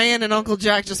 Uncle Ryan and Uncle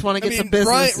Jack just want to I get some mean,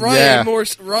 business. Ryan, Yeah.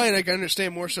 Ryan, I can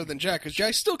understand more so than Jack, because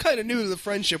Jack's still kind of new to the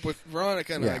friendship with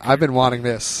Veronica and Yeah, I. I've been wanting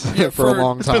this Yeah, for a for-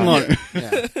 long It's time. been long.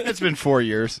 Yeah. It's been 4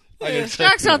 years.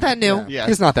 Jack's not that new. Yeah. Yeah.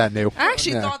 He's not that new. I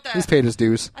actually Yeah. thought that. He's paid his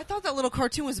dues. I thought that little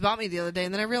cartoon was about me the other day,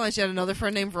 and then I realized you had another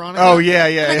friend named Veronica. Oh yeah,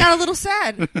 And I yeah. got a little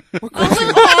sad. I was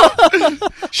like, oh,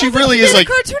 She really you is made like.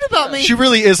 a cartoon about me. She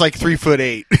really is like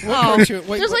 3'8". Oh, cartoon?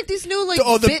 Wait, there's what? like these new like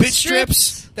the bit bit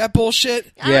strips? That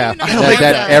bullshit? I don't Yeah, even know I how don't to like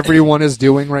work that everyone is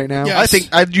doing right now. Yeah. I think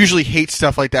I usually hate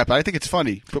stuff like that, but I think it's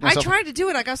funny. Put I myself. tried to do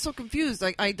it. I got so confused.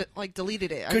 Like I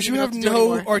deleted it. I Because didn't you even have know what to do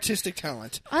no anymore. artistic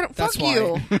talent. I don't. That's Fuck why.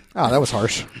 you. Oh, that was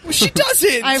harsh. Well, she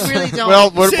doesn't. I really don't.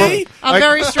 Well, See? I'm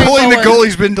very Pulling the straightforward.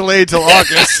 goalie's been delayed till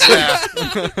August.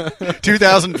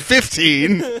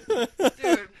 2015.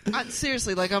 Dude,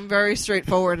 seriously, like I'm very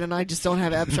straightforward, and I just don't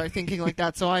have abstract thinking like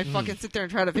that. So I fucking sit there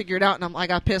and try to figure it out, and I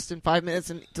got pissed in 5 minutes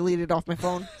and deleted it off my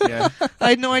phone. Yeah. I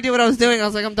had no idea what I was doing. I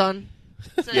was like, I'm done.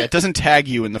 Yeah, it doesn't tag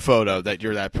you in the photo that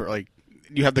you're that like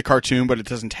you have the cartoon, but it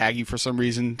doesn't tag you for some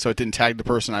reason. So it didn't tag the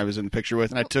person I was in the picture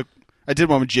with, and I did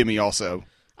one with Jimmy also.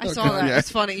 I saw that. Yeah.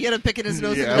 It's funny. He had him picking his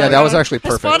nose. Yeah. and Yeah, that was going, actually I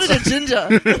perfect. spotted a ginger.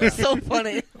 It was so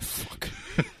funny.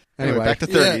 Anyway, back to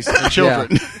 30s and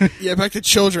children. Yeah, back to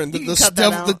children. You can cut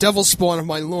that out. The devil spawn of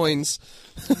my loins.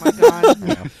 Oh my god.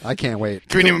 yeah, I can't wait.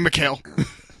 Can we name him Mikhail?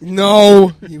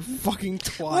 No, you fucking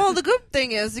twat. Well, the good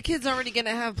thing is the kid's already gonna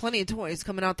have plenty of toys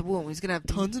coming out the womb. He's gonna have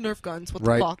tons of Nerf guns. What the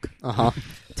Right. fuck? Uh huh.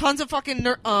 Tons of fucking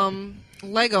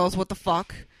Legos. What the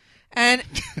fuck? And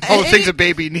All the any- things a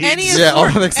baby needs. Any, Yeah, all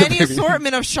the things a any baby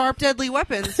assortment of sharp, deadly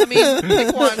weapons. I mean,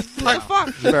 pick one. What the fuck?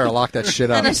 You better lock that shit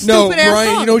up. And a no, stupid ass Ryan,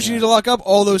 dog. you know what you need to lock up?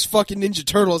 All those fucking Ninja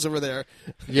Turtles over there.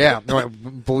 Yeah, no,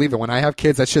 believe it. When I have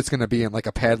kids, that shit's gonna be in like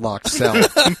a padlocked cell. Yeah,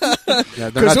 they're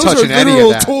Because not those touching are any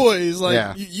literal of that. toys. Like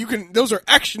Yeah. you can. Those are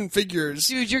action figures.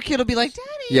 Dude, your kid will be like, Daddy.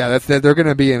 Yeah, they're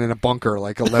gonna be in a bunker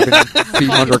like 11 feet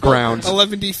underground.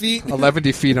 11 feet.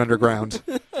 11 feet underground.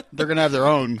 They're gonna have their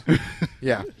own.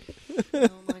 Yeah, Oh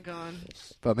my god.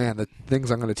 but man, the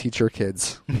things I'm gonna teach your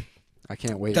kids, I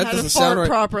can't wait. That How to doesn't sound fart right.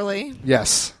 properly.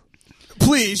 Yes.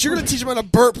 Please, you're gonna teach them how to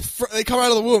burp. They come out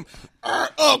of the womb.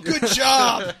 Oh, good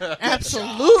job.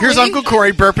 Absolutely. Here's Uncle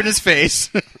Corey burping his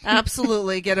face.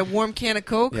 Absolutely. Get a warm can of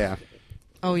Coke. Yeah.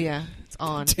 Oh yeah, it's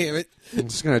on. Damn it. I'm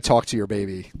just gonna talk to your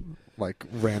baby like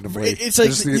randomly. It's like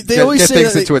Just they get, always get say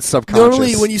things that into its subconscious.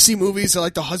 Normally, when you see movies,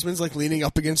 like the husband's like leaning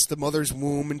up against the mother's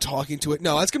womb and talking to it.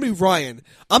 No, that's gonna be Ryan.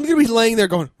 I'm gonna be laying there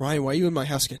going, Ryan, why are you in my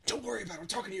house again? Don't worry about it. I'm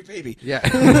talking to your baby. yeah,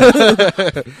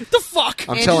 The fuck?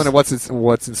 I'm And telling just- it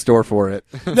what's in store for it.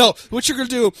 No, what you're gonna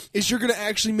do is you're gonna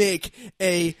actually make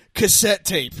a cassette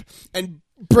tape and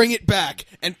bring it back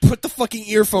and put the fucking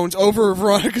earphones over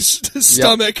Veronica's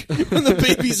stomach when the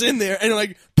baby's in there and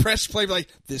like press play, like,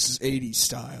 this is 80s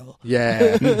style.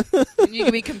 Yeah. And you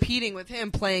can be competing with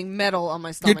him playing metal on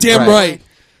my stomach. You're damn right.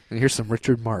 And here's some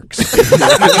Richard Marx. Circa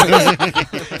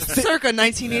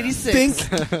 1986.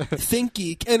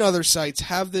 ThinkGeek and other sites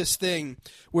have this thing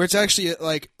where it's actually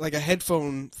like a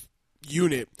headphone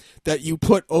unit that you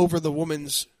put over the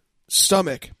woman's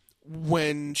stomach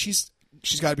when she's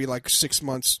got to be like 6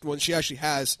 months when she actually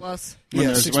has Plus.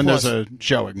 When there's a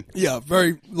showing. Yeah,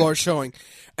 very large showing,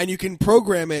 and you can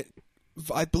program it.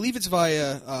 I believe it's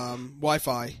via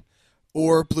Wi-Fi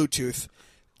or Bluetooth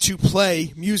to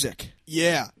play music.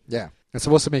 Yeah, Yeah. It's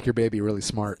supposed to make your baby really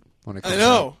smart when it comes I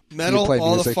know. out. Metal You play all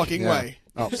the music, fucking yeah. way.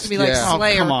 Oh, It's going to be like yeah.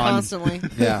 Slayer come on. constantly.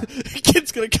 Yeah.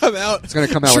 Kid's gonna come out. It's going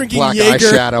to come out with drinking black Jaeger.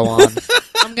 eyeshadow on.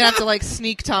 I'm going to have to like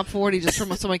sneak top 40 just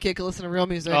so my kid can listen to real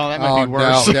music. Oh, that might Oh, be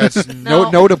worse. no. That's No.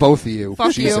 no to both of you.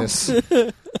 Fuck you. Jesus.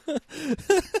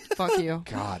 Fuck you.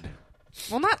 God.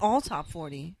 Well, not all top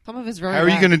 40. Some of it's very How are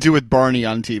you bad. going to do with Barney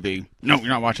on TV? No, you're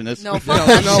not watching this. No, fuck No,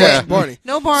 that no, shit. watching Barney.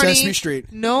 No Barney. Sesame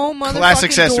Street. No motherfucking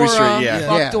Classic Sesame Dora. Street, yeah.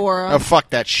 Fuck Yeah. Dora. Oh, fuck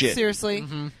that shit. Seriously.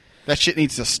 That shit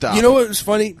needs to stop. You know what was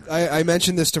funny? I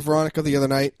mentioned this to Veronica the other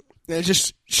night, and it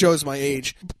just shows my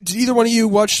age. Did either one of you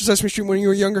watch Sesame Street when you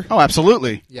were younger? Oh,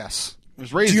 absolutely. Yes. I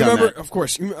was raised Do you on remember? that. Of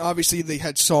course. Obviously, they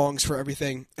had songs for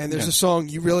everything, and there's a song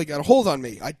 "You Really Got a Hold on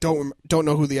Me." I don't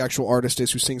know who the actual artist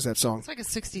is who sings that song. It's like a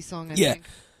 60s song, I Yeah. think.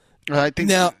 I think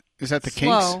Now- is that the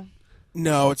Kinks? Slow.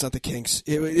 No, it's not the Kinks.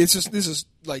 It's just this is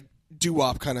like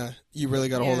doo-wop kind of. You really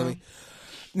got a hold of Yeah. me.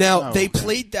 Now Oh, they okay.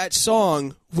 played that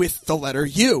song with the letter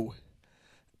U,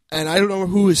 and I don't know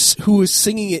who is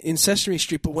singing it in Sesame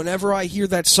Street. But whenever I hear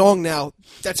that song now,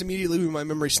 that's immediately who my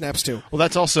memory snaps to. Well,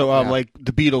 that's also like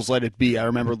the Beatles' "Let It Be." I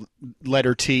remember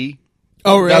letter T.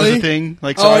 Oh, really? That was the thing.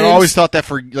 Like, so Oh, I I didn't always s- thought that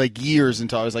for like years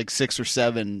until I was like 6 or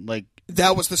 7. Like,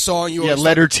 That was the song you. yeah, always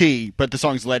letter T, but the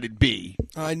song's "Let It Be."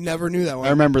 thought- I never knew that one.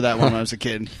 I remember that one when I was a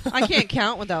kid. I can't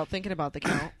count without thinking about the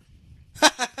count.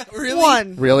 Really?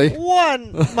 One. Really?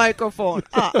 One microphone.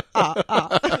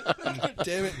 Damn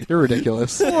it. You're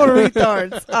ridiculous. 4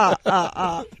 retards.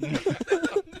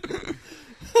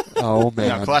 Oh,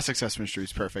 Yeah, man. classic Sesame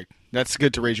Street's perfect. That's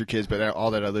good to raise your kids, but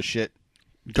all that other shit.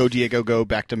 Go Diego, go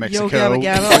back to Mexico. Yo Gabba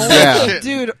Gabba. Oh, Yeah. shit.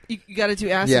 Dude, you got to do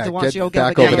acid Yeah, to watch get Yo Gabba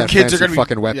back Gabba. over that Kids fence, are you gonna be-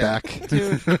 fucking yeah. wetback.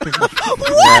 Dude.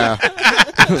 Yeah.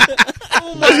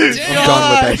 Oh my I'm done with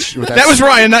that. With That was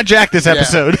Ryan, not Jack, this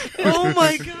episode. Oh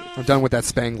my god. I'm done with that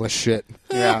Spanglish shit.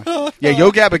 Yeah. Yeah,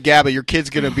 Yo Gabba Gabba, your kid's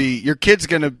gonna Be a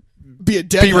be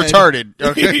deadhead. retarded.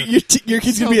 Okay. your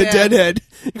kid's So gonna be a bad. deadhead.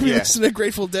 You're gonna Yeah. listen to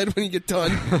Grateful Dead when you get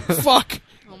done. Fuck.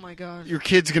 Oh my god. Your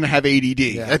kid's gonna have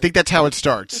ADD. Yeah. I think that's how it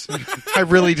starts. I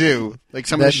really do. Like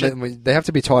some of the shit. They have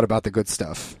to be taught about the good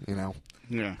stuff, you know.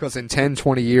 Yeah. Because in 10,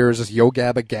 20 years, this Yo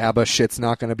Gabba Gabba shit's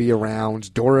not going to be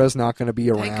around. Dora's not going to be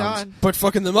around. Thank God. But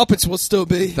fucking the Muppets will still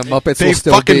be. The Muppets They will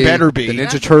still fucking be. better be. The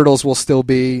Ninja Yeah. Turtles will still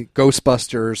be.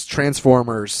 Ghostbusters,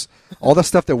 Transformers. All the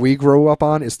stuff that we grew up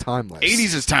on is timeless.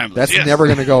 80s is timeless. That's yes. never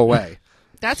going to go away.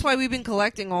 That's why we've been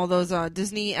collecting all those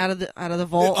Disney out of the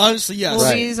vault Honestly, yes.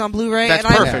 movies on Blu-ray. That's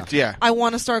and perfect, yeah. I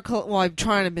want to start. I've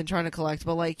been trying to collect,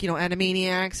 but like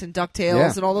Animaniacs and DuckTales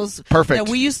Yeah. and all those Perfect.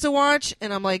 that we used to watch.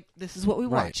 And I'm like, this is what we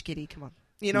Right. watch, Kitty. Come on,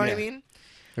 you know what I Yeah. mean?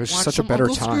 It was Watch such a some better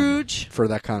Uncle time Scrooge. for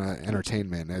that kind of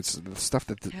entertainment. It's the stuff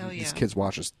that Hell these yeah. kids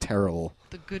watch is terrible.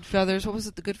 The Good Feathers. What was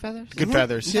it? The Good Feathers. Good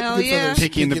feathers. Yep, Hell Good yeah. Feathers.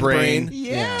 Pinky in the Brain.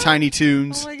 Yeah. Tiny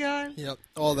Toons. Oh my god. Yep,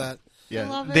 all that. Yeah.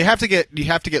 love it. You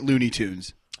have to get Looney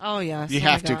Tunes. Oh yes. You Oh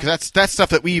my have to, God. because that's stuff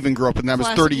that we even grew up with, and that was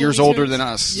Classic 30 years Looney older Tunes. than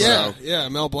us. Yeah, So. yeah,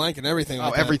 Mel Blanc and everything. Oh,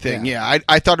 like that. everything. Yeah.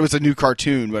 I thought it was a new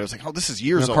cartoon, but I was like, oh, this is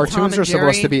years old. Tom Cartoons and are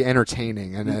supposed Jerry. to be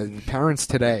entertaining, and parents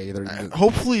today,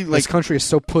 Hopefully, this like, country is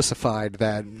so pussified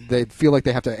that they feel like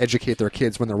they have to educate their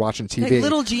kids when they're watching TV. Like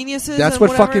Little Geniuses. That's and what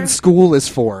whatever. fucking school is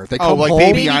for. They come like home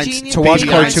Baby Baby Einstein. Genius, to watch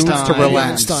Baby cartoons Einstein. to relax.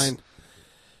 Einstein.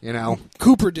 You know,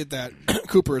 Cooper did that.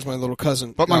 Cooper is my little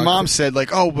cousin. but my mom said, like,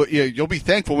 oh, but yeah, you'll be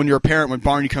thankful when you're a parent when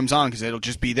Barney comes on, because it'll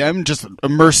just be them just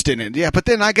immersed in it. Yeah, but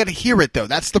then I got to hear it, though.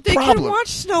 That's the They problem. can watch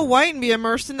Snow White and be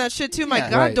immersed in that shit too. My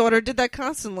Yeah. goddaughter did that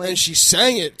constantly. And she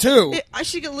sang it too. I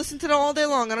should listen to that all day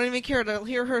long. I don't even care to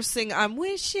hear her sing "I'm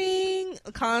Wishing"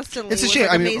 constantly. It's a It was, shame.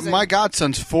 like, I mean, amazing. my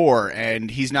godson's 4,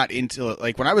 and he's not into,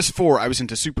 like, when I was 4, I was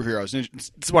into superheroes.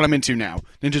 It's what I'm into now.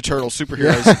 Ninja Turtles,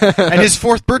 superheroes. And his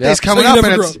 4th birthday's Yep. coming So you up, never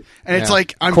and grow. it's Yeah.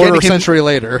 like, I'm quarter getting him. century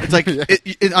later. It's like,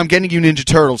 I'm getting you Ninja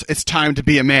Turtles. It's time to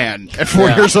be a man at 4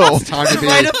 Yeah. years old. It's time to be.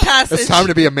 Rite of passage. It's time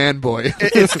to be a man boy.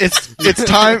 It's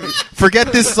time.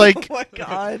 Forget this, like, Oh my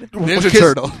god! Ninja because-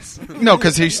 Turtles. no,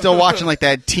 because he's still watching, like,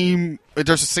 that team.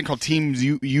 There's this thing called Team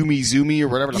Yumi Zumi or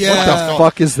whatever the Yeah. fuck What that's the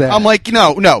called. fuck is that? I'm like,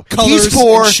 no. Colors He's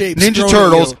 4, and shapes Ninja thrown at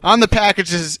Turtles. you. On the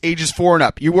package is ages 4 and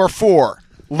up. You are 4.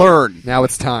 Learn. Now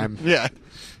it's time. Yeah.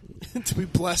 To be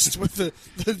blessed with the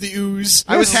ooze.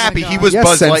 I was Oh my happy. God. He was Yes,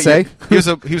 Buzz Sensei.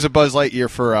 Lightyear. He was a Buzz Lightyear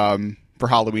for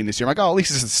Halloween this year. I'm like, at least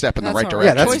this is a step in the That's right all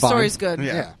direction. Yeah, that's Toy fine. Story's good.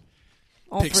 Yeah.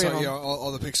 All three of Pixar, them. yeah,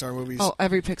 all the Pixar movies. Oh,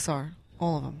 every Pixar.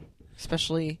 All of them.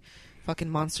 Especially fucking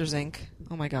Monsters, Inc.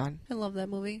 Oh, my God. I love that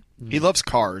movie. He loves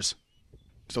Cars.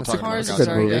 Still That's talking Cars about is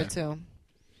good very movie. good, too.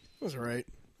 It was alright.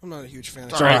 I'm not a huge fan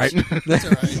of It's all right. It's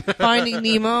alright. Finding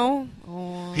Nemo.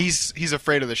 Oh. He's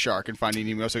afraid of the shark in Finding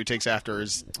Nemo, so he takes after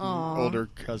his Aw. older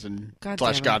cousin God /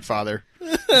 damn it. godfather.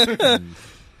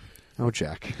 Oh,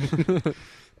 Jack.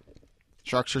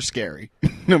 Sharks are scary,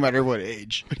 no matter what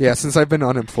age. Yeah, since I've been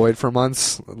unemployed for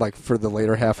months, like for the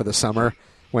later half of the summer,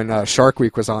 when Shark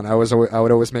Week was on, I would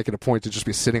always make it a point to just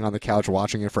be sitting on the couch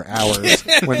watching it for hours.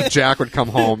 When Jack would come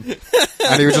home,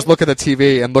 and he would just look at the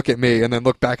TV and look at me, and then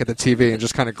look back at the TV and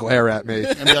just kind of glare at me.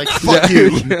 And be like, fuck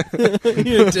you.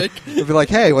 You dick. I'd be like,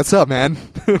 "Hey, what's up, man?"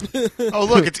 Oh,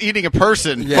 look, it's eating a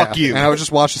person. Yeah. Fuck you. And I would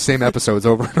just watch the same episodes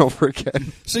over and over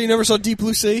again. So you never saw Deep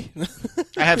Blue Sea?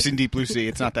 I have seen Deep Blue Sea.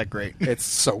 It's not that great. It's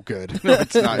so good. No,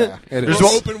 it's not. Yeah, it There's is.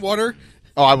 no- Open water?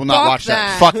 Oh, I will not Fuck watch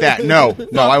that. that. Fuck that. No,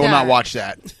 I will not that. watch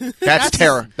that. That's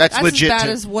terror. That's legit. as bad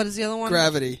as, what is the other one?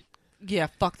 Gravity. Yeah,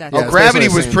 fuck that. Yeah, Oh, it's Gravity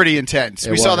basically was the same. pretty intense.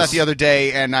 It We saw that was. the other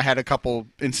day, and I had a couple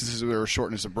instances where there was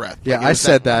shortness of breath. Yeah, Like, it I was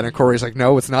said that, and Corey's like,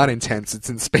 "No, it's not intense. It's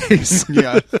in space."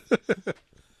 Yeah.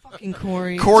 Fucking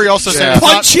Corey. Corey also said, Yeah. it's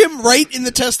not- Punch him right in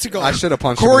the testicle. I should have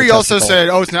punched him in Corey the also testicle. said,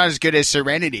 "Oh, it's not as good as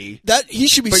Serenity." That he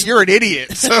should be. But you're an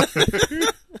idiot. So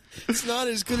It's not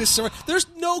as good as Serenity. There's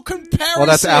no comparison. Well,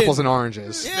 that's apples and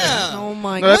oranges. Yeah. Oh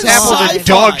my no, that's god. apples Sci-fi. and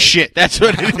dog shit. That's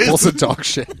what it Apples is. and dog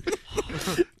shit.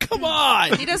 Come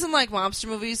on. He doesn't like monster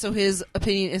movies, so his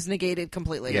opinion is negated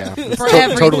completely. Yeah. For It's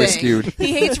everything. totally skewed.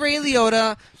 He hates Ray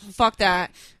Liotta. Fuck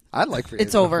that. I like Ray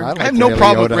It's Liotta. over. like I have no Ray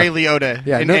problem with Liotta. Ray Liotta.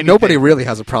 Yeah, in no, anything. nobody really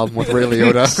has a problem with Ray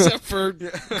Liotta. Except for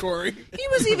Corey. He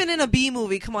was even in a B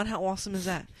movie. Come on, how awesome is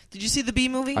that? Did you see the B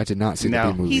movie? I did not see No.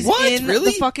 the B movie. He's What? in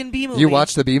Really? the fucking B movie. You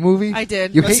watched the B movie? I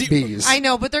did. You Let's hate see- bees. I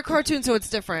know, but they're cartoons, so it's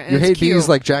different. And You it's hate cute. bees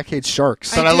like Jack hates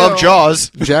sharks. But I I love do. Jaws.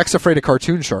 Jack's afraid of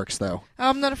cartoon sharks, though.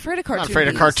 I'm not afraid of I'm cartoons. not afraid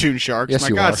of cartoon sharks. Yes, My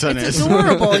you are. godson It's is.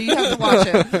 adorable. You have to watch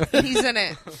it. He's in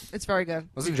it. It's very good.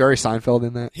 Wasn't Jerry Seinfeld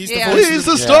in that? He's Yeah. the voice. He's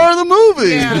of the star of the movie.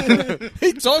 Yeah.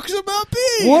 He talks about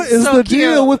bees. What is So the cute.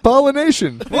 deal with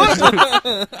pollination?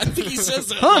 I think he says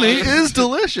that. Honey is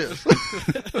delicious.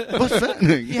 What's that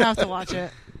thing? You have to watch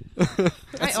it.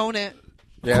 I own it.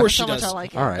 Yeah. Of course That's she how much does. I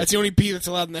like it. All right. That's the only bee that's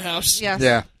allowed in the house. Yes.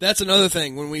 Yeah. That's another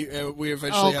thing when we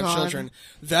eventually Oh, have God. children.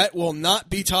 That will not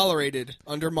be tolerated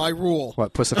under my rule.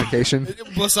 What, pussification?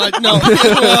 Besides, no.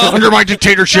 Well, Under my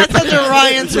dictatorship. That's under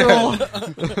Ryan's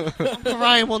rule.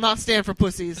 Ryan will not stand for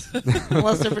pussies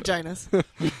unless they're vaginas.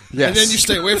 Yes. and then you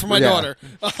stay away from my Yeah. daughter.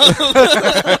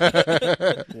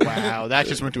 Wow, that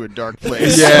just went to a dark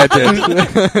place. Yeah, it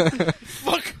did.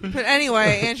 Fuck. But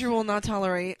anyway, Andrew will not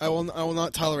tolerate. I will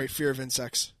not tolerate fear of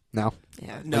insects. No.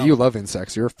 Yeah. No. You love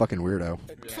insects. You're a fucking weirdo.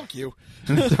 Fuck you.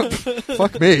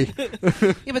 Fuck me.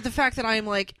 Yeah, but the fact that I'm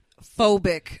like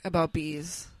phobic about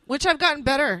bees, which I've gotten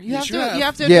better. You have Yes, you to. have. You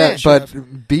have to Yeah, admit.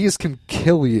 but bees can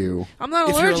kill you. I'm not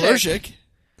If allergic. you're allergic,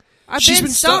 I've she's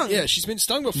been stung. Yeah, she's been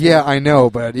stung before. Yeah, I know,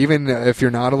 but even if you're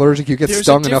not allergic, you get There's a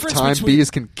stung enough difference time, between-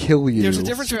 bees can kill you. There's a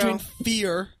difference True. between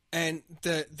fear and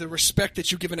the respect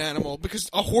that you give an animal, because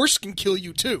a horse can kill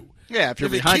you too. Yeah, if you're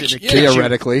If it behind kicks it, it you- kicks you.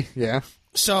 Theoretically, yeah.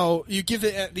 So you give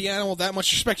the animal that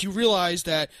much respect, you realize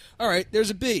that, all right, there's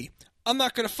a bee. I'm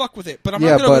not going to fuck with it, but I'm Yeah,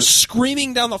 not going to go but-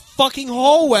 screaming down the fucking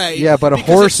hallway. Yeah, but a because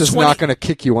horse it's is 20 not going to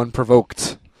kick you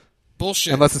unprovoked.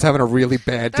 Bullshit. Unless it's having a really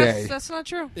bad day. That's not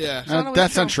true. Yeah. not always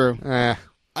That's true. not true. Eh.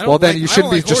 I don't Well, then like- you I shouldn't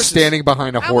don't be like just horses. standing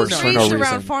behind a I horse was for no raised reason.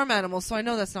 around farm animals, so I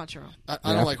know that's not true. I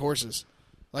Yeah. don't like horses.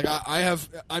 Like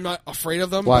I'm not afraid of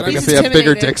them. Why? but I'm Because He's they have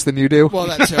bigger intimidated. dicks than you do? well,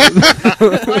 that too. Oh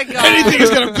my God. Anything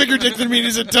that's got a bigger dick than me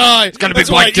is a die. It's Got a big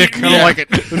white dick. I don't like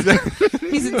it.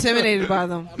 He's intimidated by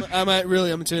them. I'm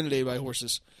intimidated by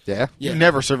horses. Yeah. Yeah. You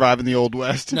never survive in the Old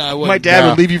West. No, I wouldn't. My dad No.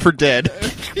 would leave you for dead.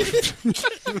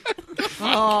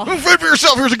 Oh, Fend for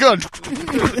yourself. Here's a gun.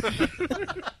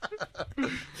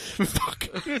 Fuck.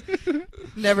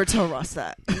 never tell Russ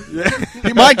that.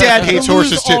 My dad hates Lose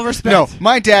horses all too. respect. No,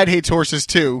 my dad hates horses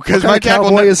too because What my kind dad of will.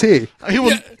 cowboy is he? He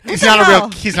will. Yeah. He's the not a hell? real.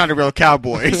 He's not a real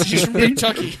cowboy. She's from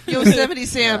Kentucky. Yosemite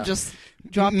Sam just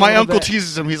dropped. My a little uncle bit.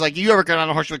 teases him. He's like, "You ever get on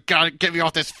a horse? Like, God, get me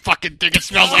off this fucking thing. It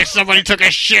smells like somebody took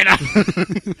a shit out."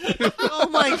 Oh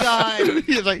my God.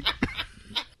 He's like,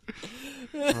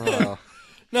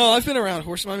 No, I've been around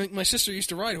horses. My sister used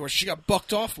to ride horses. She got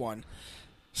bucked off one.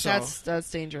 So That's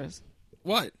dangerous.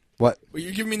 what? What? Well,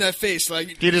 you're giving me that face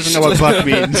like he doesn't know what buck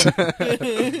means.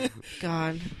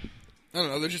 God. I don't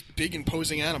know. They're just big,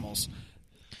 imposing animals.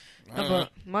 I don't know. But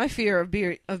my fear of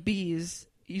bees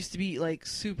used to be like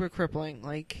super crippling.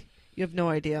 Like you have no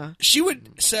idea. She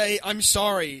would say, "I'm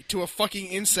sorry" to a fucking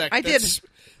insect. I that's,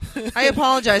 did. I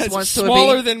apologized that's once to a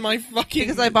smaller bee than my fucking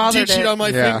because I bothered digit it. on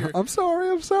my finger. I'm sorry.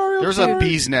 There was a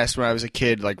bee's nest when I was a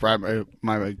kid, like right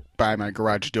by my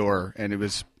garage door, and it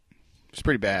was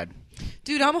pretty bad.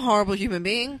 Dude, I'm a horrible human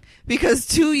being because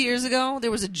 2 years ago there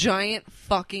was a giant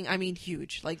fucking, I mean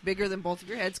huge, like bigger than both of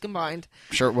your heads combined.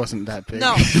 I'm sure it wasn't that big.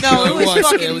 No, it was It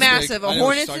fucking was massive. big. I A know what you're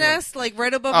hornet's talking about. nest, like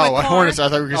right above my Oh, car. a hornet's. I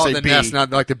thought we were going to say the bee. nest, not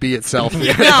like the bee itself. No.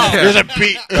 There's a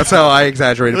bee. That's how I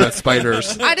exaggerated about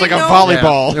spiders. I It's didn't like a know,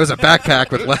 volleyball. It was a backpack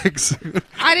with legs.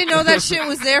 I didn't know that shit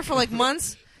was there for like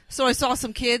months. So I saw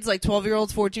some kids, like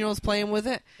 12-year-olds, 14-year-olds playing with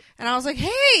it. And I was like,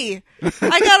 hey,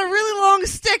 I got a really long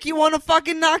stick. You want to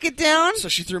fucking knock it down? So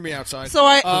she threw me outside. So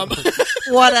I,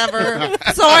 whatever.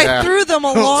 So I threw them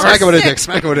a long Smack it with a dick. stick.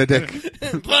 Smack it with a dick.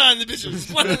 Blind the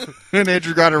bitches. And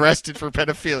Andrew got arrested for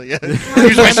pedophilia.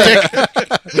 Use my stick.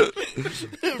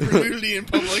 Rudely in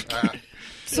public.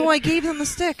 So I gave them the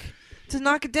stick to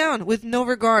knock it down with no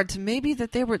regard to maybe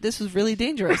that this was really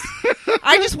dangerous.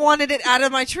 I just wanted it out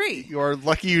of my tree. You are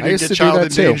lucky you I didn't used get to do child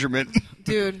that too. endangerment.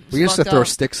 Dude, it was We used to fucked throw up.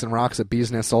 sticks and rocks at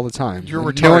bees' nests all the time. You're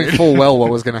knowing retarded. full well what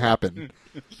was going to happen.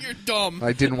 You're dumb.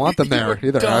 I didn't want them there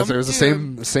either. dumb, It was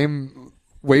the same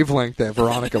wavelength that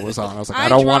Veronica was on. I was like, I I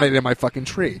don't want dropped- it in my fucking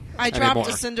tree. I dropped anymore.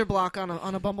 a cinder block on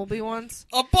a bumblebee once.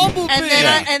 A bumblebee.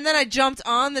 And then I jumped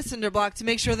on the cinder block to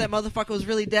make sure that motherfucker was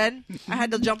really dead. I had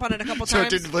to jump on it a couple So it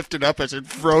times. didn't lift it up as it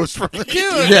froze from the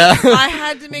Dude, Yeah. I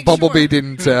had to make Bumblebee sure.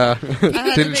 didn't to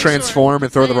didn't make transform sure.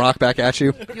 and throw the rock back at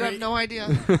you. You have no idea.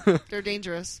 They're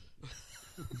dangerous.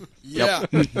 Yeah.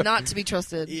 Not to be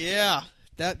trusted. Yeah.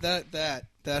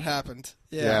 That happened.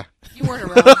 Yeah. You weren't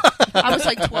around. I was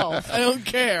like 12. I don't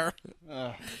care.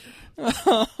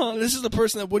 This is the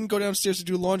person that wouldn't go downstairs to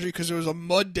do laundry because there was a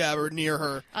mud dabber near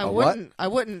her. I A what? wouldn't. I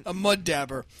wouldn't. A mud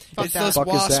dabber. Fuck It's that. those Fuck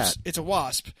is wasps. that? It's a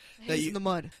wasp. That Hangs you, in the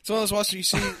mud. it's one of those wasps you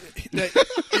see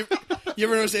that you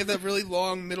ever notice they have that really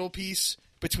long middle piece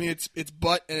between its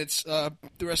butt and its the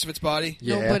rest of its body.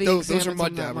 Yeah. Nobody Those are examines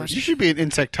mud them that dabbers. much. You should be an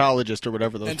insectologist or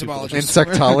whatever those people are. Entomologist.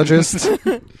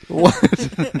 Insectologist?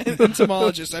 What?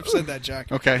 Entomologist. I've said that,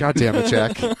 Jack. Okay. God damn it,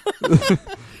 Jack.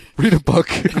 Read a book.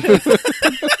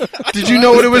 Did you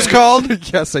know what it was called?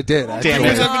 Yes, I did. Damn actually.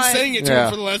 Because it. I've been saying it to Yeah. him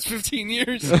for the last 15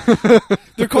 years.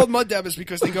 They're called mud dabbers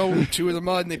because they go to the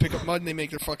mud and they pick up mud and they make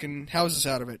their fucking houses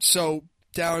out of it. So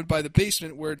down by the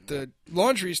basement where the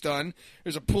laundry's done,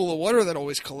 there's a pool of water that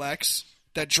always collects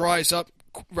that dries up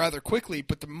rather quickly,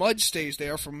 but the mud stays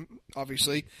there from,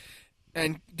 obviously,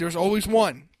 and there's always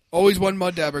one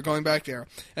mud dabber going back there.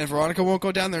 And Veronica won't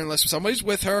go down there unless somebody's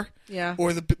with her Yeah.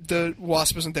 or the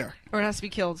wasp isn't there. Or it has to be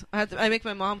killed. I make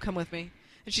my mom come with me.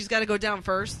 And she's got to go down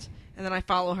first. And then I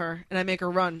follow her. And I make her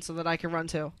run so that I can run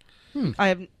too.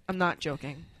 I'm not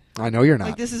joking. I know you're not.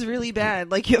 Like, this is really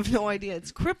bad. Like, you have no idea.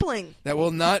 It's crippling. That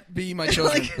will not be my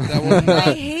children. Like, That will not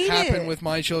I hate happen it. with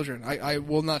my children. I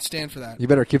will not stand for that. You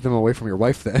better keep them away from your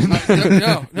wife then.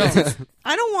 No.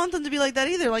 I don't want them to be like that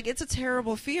either. Like, it's a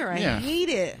terrible fear. I Yeah. hate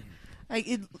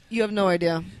it. You have no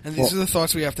idea. And these are the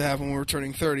thoughts we have to have when we're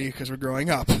turning 30 because we're growing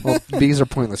up. Well, bees are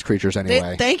pointless creatures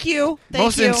anyway. Thank you. Thank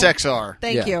Most you. insects are.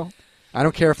 Thank Yeah. you. I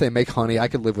don't care if they make honey. I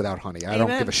could live without honey. I don't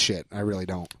Amen. give a shit. I really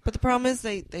don't. But the problem is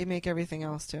they make everything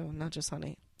else too, not just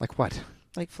honey. Like what?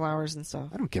 Like flowers and stuff.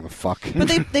 I don't give a fuck. But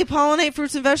they pollinate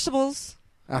fruits and vegetables.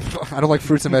 I don't like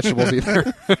fruits and vegetables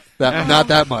either. Not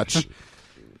that much.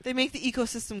 They make the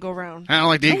ecosystem go round. I don't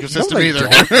like the ecosystem they either.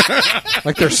 don't.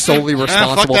 Like they're solely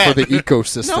responsible for that. the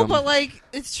ecosystem. No, but like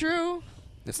it's true.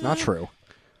 It's not true.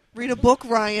 Read a book,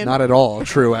 Ryan. Not at all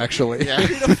true, actually. Yeah.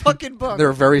 Read a fucking book. They're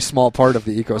a very small part of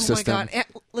the Oh my ecosystem. god!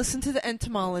 Listen to the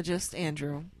entomologist,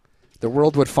 Andrew. The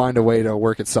world would find a way to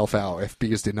work itself out if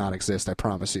bees did not exist, I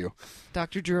promise you.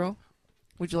 Dr. Drew,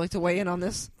 would you like to weigh in on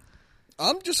this?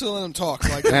 I'm just going to let them talk.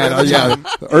 Like, And yeah,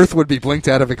 the Earth would be blinked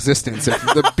out of existence if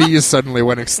the bees suddenly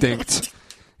went extinct.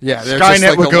 Yeah, they're Skynet just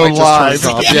like would the go light just turns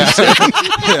live. off. Yeah.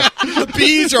 the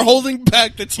bees are holding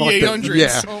back the T-800s.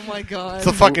 Yeah. Oh my god! It's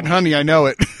the fucking honey, I know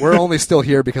it. We're only still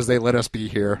here because they let us be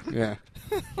here. Yeah.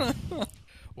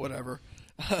 Whatever.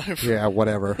 Yeah,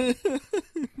 whatever. Oh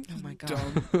my god!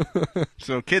 Dumb.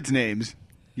 So, kids' names.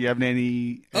 You have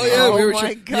any... Oh, yeah. Oh we were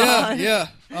my God. Yeah.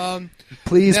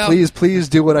 Please, Now- please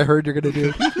do what I heard you're going to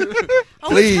do. Oh,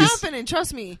 Please. it's happening.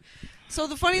 Trust me. So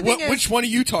the funny thing is, Which one are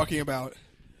you talking about?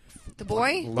 the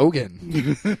boy.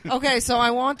 Logan. Okay, so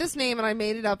I want this name, and I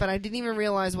made it up, and I didn't even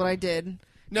realize what I did.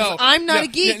 No. I'm not no, a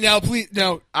geek. Now, please,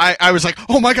 no. I was like,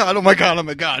 oh my god.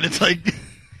 It's like...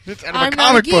 It's out of I'm a not a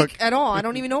comic geek book. at all. I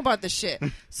don't even know about this shit.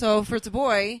 So if it's a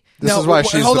boy, This is why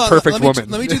she's the perfect woman.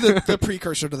 Let me do the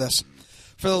precursor to this.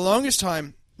 For the longest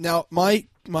time, now my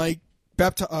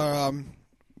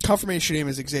confirmation name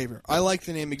is Xavier. I like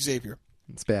the name Xavier.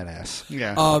 It's badass.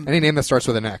 Yeah. Any name that starts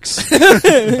with an X.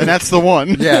 And that's the one.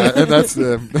 Yeah, and that's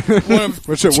the One of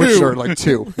which are like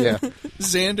two. Yeah,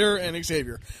 Xander and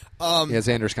Xavier. yeah.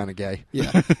 Xander's kind of gay.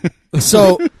 Yeah.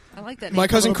 So I like that. my name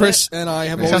cousin a little Chris and I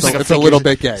have It's, always like it's a little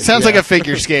bit gay. Sounds yeah. like a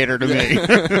figure skater to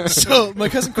me. so my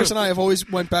cousin Chris and I have always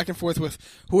went back and forth with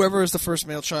whoever is the first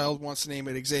male child wants to name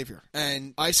it Xavier.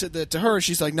 And I said that to her.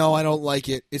 She's like, "No, I don't like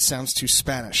it. It sounds too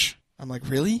Spanish." I'm like,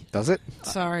 "Really?" Does it? bit.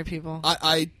 Sorry, people.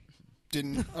 I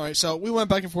didn't. All right, so we went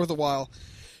back and forth a while,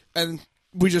 and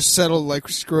we just settled like,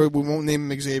 screw it, we won't name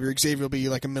him Xavier. Xavier will be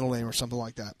like a middle name or something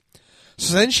like that.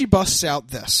 So then she busts out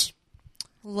this.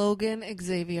 Logan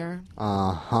Xavier.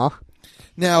 Uh-huh.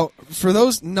 Now, for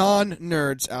those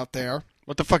non-nerds out there,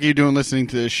 What the fuck are you doing listening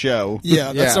to this show?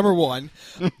 yeah, that's Yeah. number one.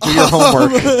 Do your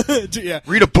homework. Yeah.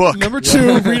 Read a book. Number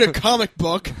two, read a comic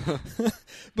book.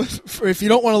 But if you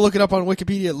don't want to look it up on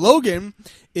Wikipedia, Logan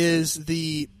is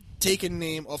the taken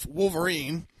name of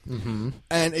Wolverine,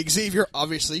 and Xavier,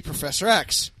 obviously, Professor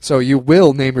X. So you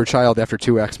will name your child after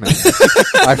two X-Men.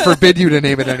 I forbid you to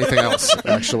name it anything else,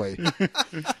 actually.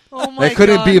 Oh my It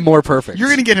couldn't God. be more perfect. You're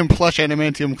going to get him plush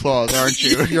adamantium claws, aren't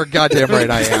you? You're goddamn right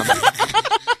I am.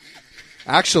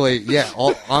 Actually, yeah,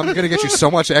 I'm going to get you so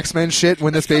much X-Men shit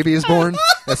when this baby is born.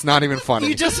 That's not even funny.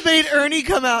 You just made Ernie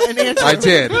come out and answer. I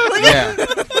did. Yeah.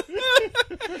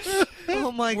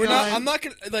 Oh my We're God. not. I'm not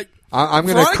gonna like. I'm going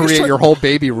to Veronica's create trying- your whole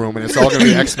baby room, and it's all going to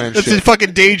be X-Men That's shit. in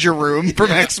fucking Danger Room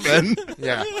from X-Men.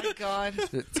 Yeah. Oh my God.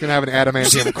 It's going to have an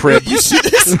adamantium crib. You see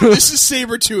this? This is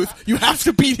Sabretooth. You have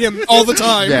to beat him all the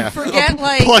time. Yeah. Forget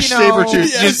like Plush you know. Sabretooth.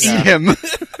 Yes. Just eat him.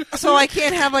 So I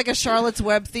can't have like a Charlotte's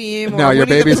Web theme. Or No, your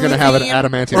Winnie the baby's Pooh going to have an theme.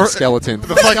 adamantium Or- skeleton.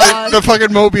 The fucking, God. the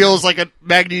fucking mobile is like a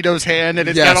Magneto's hand, and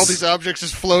it's Yes. got all these objects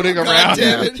just floating God around.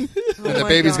 damn it. And Oh the my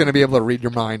baby's God. going to be able to read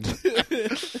your mind.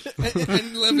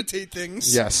 and levitate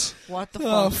things. Yes. What the fuck?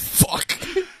 Oh fuck!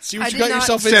 See I what you did got not-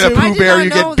 yourself Instead of into. I Pooh did Bear, not you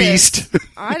know get this. Beast.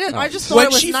 I just thought When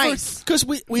it was she nice. because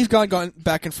we've gone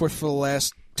back and forth for the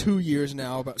last 2 years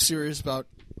now about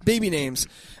baby names,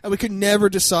 and we could never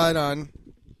decide on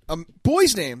a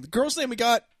boy's name. The girl's name we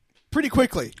got pretty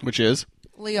quickly. Which is?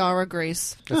 Liara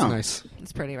Grace. That's Oh. nice.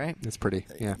 It's pretty, right? It's pretty.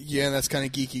 Yeah. Yeah, that's kind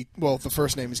of geeky. Well, the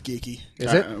first name is geeky.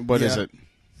 Is it? What is Yeah. it?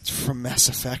 It's from Mass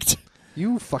Effect.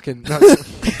 You fucking...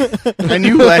 And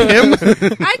you let him?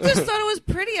 I just thought it was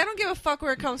pretty. I don't give a fuck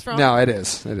where it comes from. No, it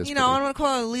is. It is. You know, I'm gonna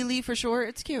call it Lily for short.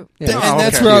 It's cute. pretty. And Yeah.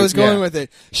 that's okay. where I was going Yeah. with it.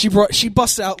 She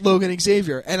busted out Logan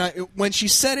Xavier, and when she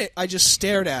said it, I just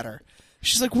stared at her.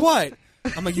 She's like, "What?"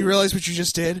 I'm like, "You realize what you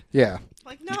just did?" Yeah.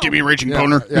 Like no. Give me a raging Yeah,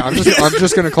 boner. yeah, I'm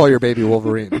just gonna call your baby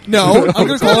Wolverine. No, I'm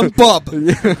going to call him Bub.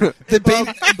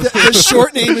 The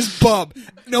short name is Bub.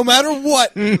 No matter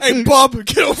what, hey Bub,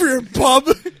 get over here, Bub,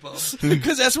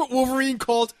 because that's what Wolverine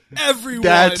called everyone.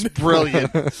 That's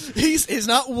brilliant. He's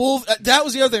not Wolf. That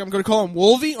was the other thing. I'm going to call him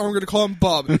Wolvie, or I'm going to call him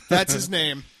Bub. That's his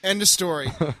name. End of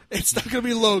story. It's not going to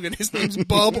be Logan. His name's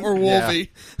Bub or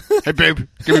Wolvie. Hey, babe,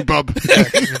 give me bub. Bub,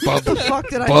 What the fuck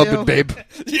did I Bub, do? babe.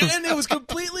 Yeah, and it was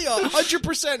completely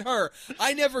 100% her.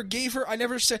 I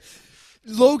never said.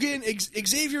 Logan,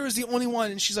 Xavier is the only one,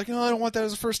 and she's like, "No, I don't want that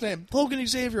as a first name." Logan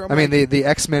Xavier. I mean, the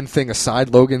X-Men thing aside,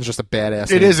 Logan's just a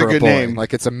badass. It name is a for good boy. name.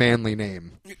 Like it's a manly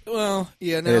name. well,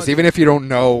 yeah, It no, is, even if you don't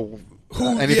know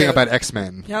anything yeah. about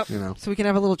X-Men. Yep. You know, So we can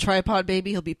have a little tripod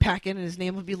baby. He'll be packing, and his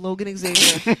name will be Logan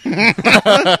Xavier.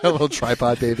 a little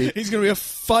tripod baby. he's gonna be a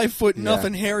 5 foot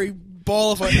nothing hairy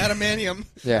ball of adamantium.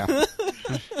 Yeah,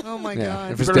 Oh my yeah.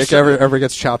 God. If his Gonna dick say- ever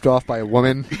gets chopped off by a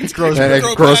woman, grows then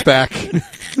back. it grows back.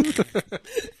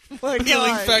 Oh my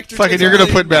Healing God. factor. Fucking, takes you're going all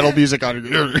to put the- metal music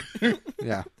on it.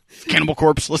 Yeah. Cannibal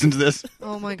Corpse, listen to this.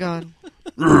 Oh my God.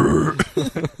 God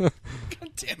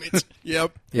damn it.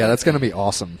 Yep. Yeah, that's gonna be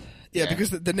awesome. Yeah, because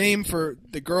the name for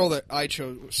the girl that I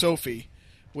chose, Sophie,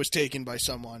 was taken by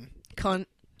someone. Cunt.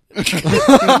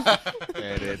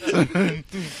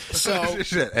 So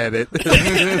Edit.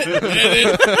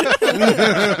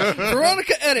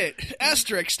 Veronica edit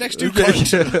asterisk next to cunt.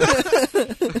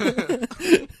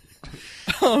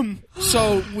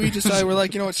 So we decided, we're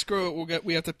like, you know what, screw it.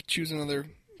 We have to choose another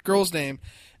girl's name.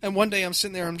 And one day I'm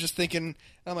sitting there, I'm just thinking,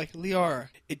 I'm like, Liara,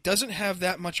 it doesn't have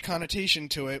that much connotation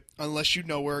to it unless you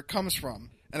know where it comes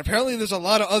from. And apparently there's a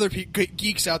lot of other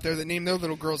geeks out there that name their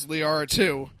little girls Liara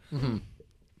too.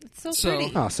 It's so, So-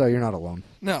 pretty. Oh, so you're not alone.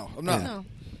 No, I'm not. No.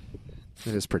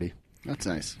 It is pretty. That's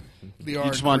nice. Liara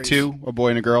You just want Grace. two, a boy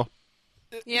and a girl?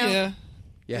 Yeah. Yeah.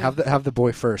 Yeah, have the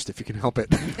boy first if you can help it.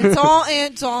 It's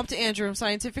all up to Andrew.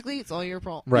 Scientifically, it's all your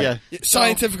fault. Right. Yeah.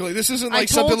 Scientifically, this isn't I like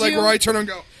something told like you- where I turn and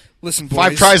go, listen, boys.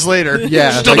 5 tries later.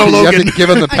 Yeah, Still like, no you have Logan. to give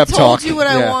him the pep I told talk. you what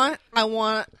I Yeah. want. I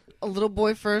want a little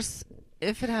boy first.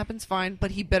 If it happens, fine.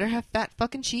 But he better have fat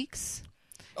fucking cheeks.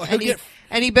 Oh, he'll get-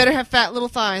 And he better have fat little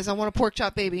thighs. I want a pork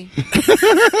chop baby. That's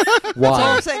all Why?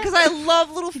 I'm saying. Because I love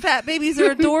little fat babies.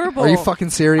 They're adorable. Are you fucking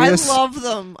I serious? love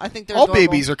them. I think they're All adorable.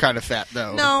 babies are kind of fat,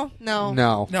 though. No. No.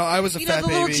 No, I was a You know fat the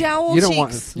baby. little jowl You don't cheeks?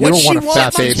 want. You What don't she want a fat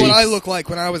wants is baby. what I look like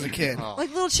when I was a kid.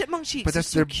 Like little chipmunk cheeks. But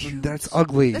that's They're so cute. that's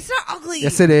ugly. That's not ugly.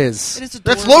 Yes, it is. It is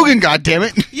adorable. That's Logan,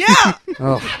 goddammit. Yeah.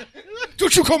 Oh.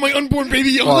 Don't you call my unborn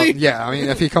baby Well, ugly? yeah. I mean,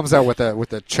 if he comes out with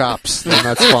the chops, then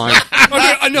that's fine.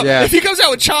 I know. Yeah. If he comes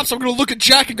out with chops, I'm going to look at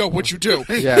Jack and go, "What'd you do?"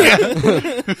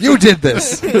 Yeah. You did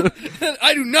this.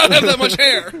 I do not have that much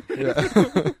hair.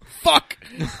 Fuck.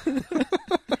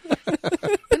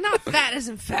 But not fat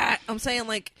isn't fat. I'm saying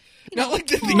like. Not like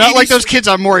the Not like 80s. those kids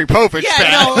on Maury Povich Yeah,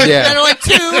 fat. no, like, Yeah. that are like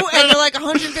 2 and they're like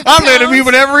 150 I'm letting him eat pounds.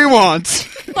 whatever he wants.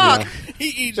 Fuck. He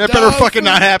eats That better dog fucking food.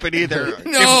 not happen either.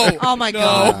 No. Oh my No.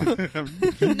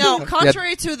 god. No,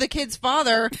 contrary to the kid's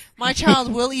father, my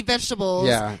child will eat vegetables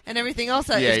Yeah. and everything else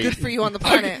that Yeah, is good for you on the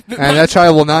planet. And that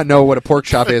child will not know what a pork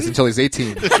chop is until he's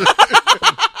 18.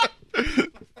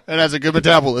 And has a good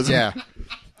metabolism. Yeah.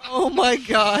 Oh my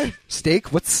god.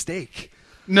 Steak? What's steak?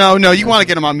 No, you want to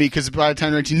get him on meat because by the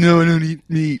time they're 18, no, I don't eat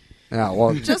meat. Yeah,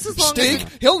 well, Just as long Steak?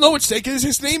 as He'll know what steak is.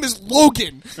 His name is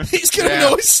Logan. He's going to Yeah.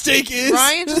 know what steak is.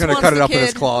 Ryan he's just gonna wants cut it the up in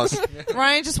his kid. claws.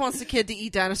 Ryan just wants the kid to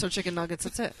eat dinosaur chicken nuggets.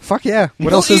 That's it. Fuck yeah. What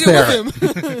He'll else is eat it there? with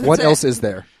him. What That's else it. is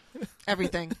there?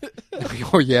 Everything.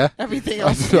 Oh, yeah? Everything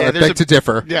else. Yeah, I there's beg to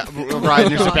differ. Yeah, Ryan,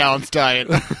 there's a balanced diet.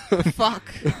 Fuck.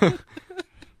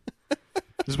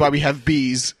 This is why we have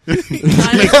bees.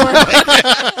 Dinosaur.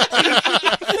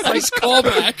 Nice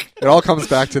callback. It all comes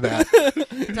back to that.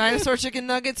 Dinosaur chicken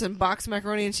nuggets and boxed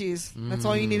macaroni and cheese. That's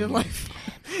all you need in life.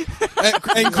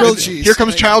 And grilled cheese. Here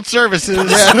comes child services.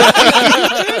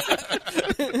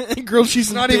 And grilled cheese.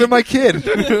 Is Not even my kid.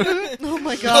 Oh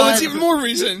my Oh, god. that's even more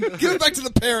reason. Give it back to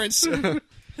the parents.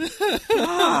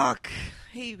 Fuck.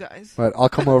 Hey, you guys. But I'll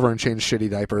come over and change shitty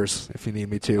diapers if you need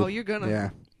me to. Oh, you're gonna. Yeah.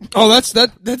 Oh,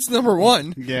 that's number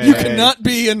one. Yeah. You cannot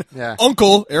be an Yeah.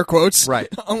 uncle, air quotes, Right.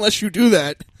 unless you do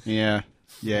that. Yeah.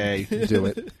 Yay. Do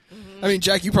it. I mean,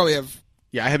 Jack, you probably have,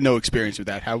 Yeah, I have no experience with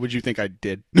that. How would you think I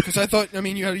did? because I thought, I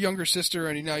mean, you had a younger sister,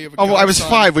 and now you have a Oh, well, I was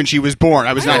godson. 5 when she was born.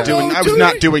 I was not don't doing. know, I was dude.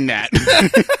 not doing that.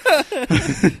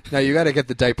 Now, you got to get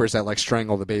the diapers that, like,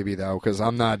 strangle the baby, though, because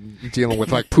I'm not dealing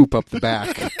with, like, poop up the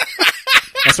back.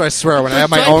 That's what I swear. When I have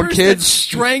my own Diapers kids, that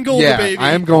strangle yeah, the baby.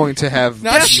 I am going to have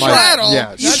Not my, straddle. yeah,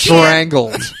 Not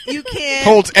strangled. You can't.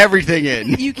 Holds everything in.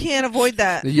 You can't avoid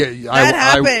that. Yeah, That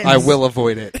happens. I will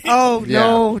avoid it. Oh Yeah.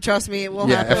 no! Trust me, it will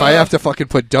Yeah, happen. if I have to fucking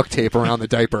put duct tape around the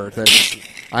diaper, then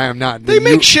I am not. They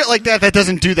make shit like that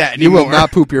doesn't do that You anymore. will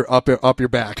not poop your up your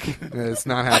back. It's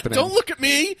not happening. Don't look at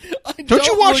me. Don't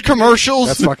you watch commercials?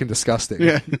 That's fucking disgusting.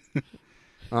 Yeah.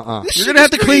 You're gonna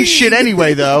have to clean shit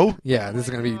anyway, though. Yeah, this is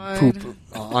gonna be God. poop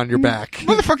on your back.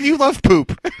 Motherfucker, you love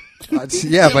poop.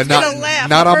 Yeah, but gonna laugh.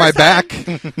 not The on my first back.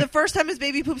 The first time his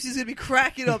baby poops, he's gonna be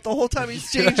cracking up the whole time he's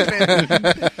changing it.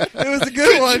 It was a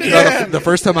good one. No, Yeah. the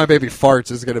first time my baby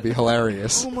farts is gonna be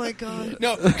hilarious. Oh my god.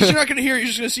 No, because you're not going to hear it. You're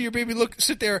just going to see your baby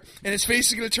sit there, and his face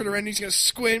is going to turn around, and he's going to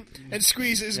squint and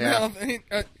squeeze his Yeah. mouth. And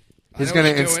He's I know gonna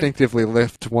what you're doing. instinctively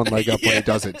lift one leg up when he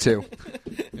does it too.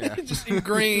 Yeah, Just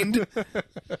ingrained.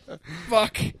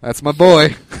 Fuck. that's my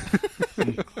boy.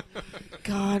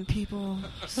 God, people.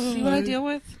 See what I deal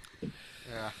with?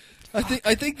 I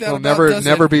think that He'll about does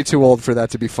never it. be too old for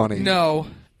that to be funny. No.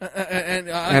 And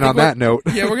And on that note,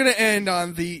 yeah, we're gonna end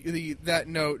on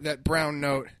that brown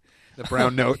note. the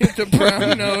brown note. The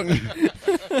brown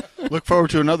note. Look forward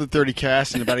to another 30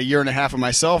 cast in about a year and a half of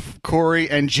myself, Corey,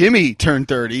 and Jimmy turned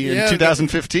 30 Yeah, in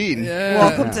 2015. Yeah.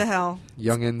 Welcome to hell.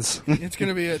 Youngins. It's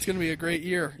gonna be a great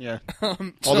year. Yeah. So-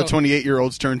 All the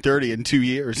 28-year-olds turned 30 in 2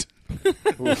 years.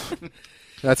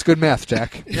 That's good math,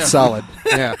 Jack. Yeah. Solid.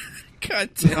 Yeah. God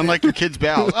damn. Unlike your kid's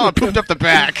bowel. Oh, it pooped up the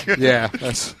back. Yeah.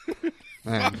 That's.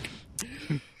 Man.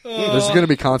 There's going to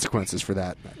be consequences for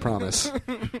that. I promise.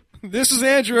 This is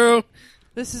Andrew.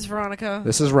 This is Veronica.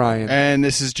 This is Ryan. And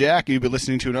this is Jack. You've been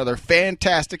listening to another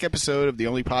fantastic episode of the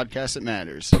only podcast that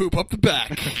matters. Poop up the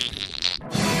back.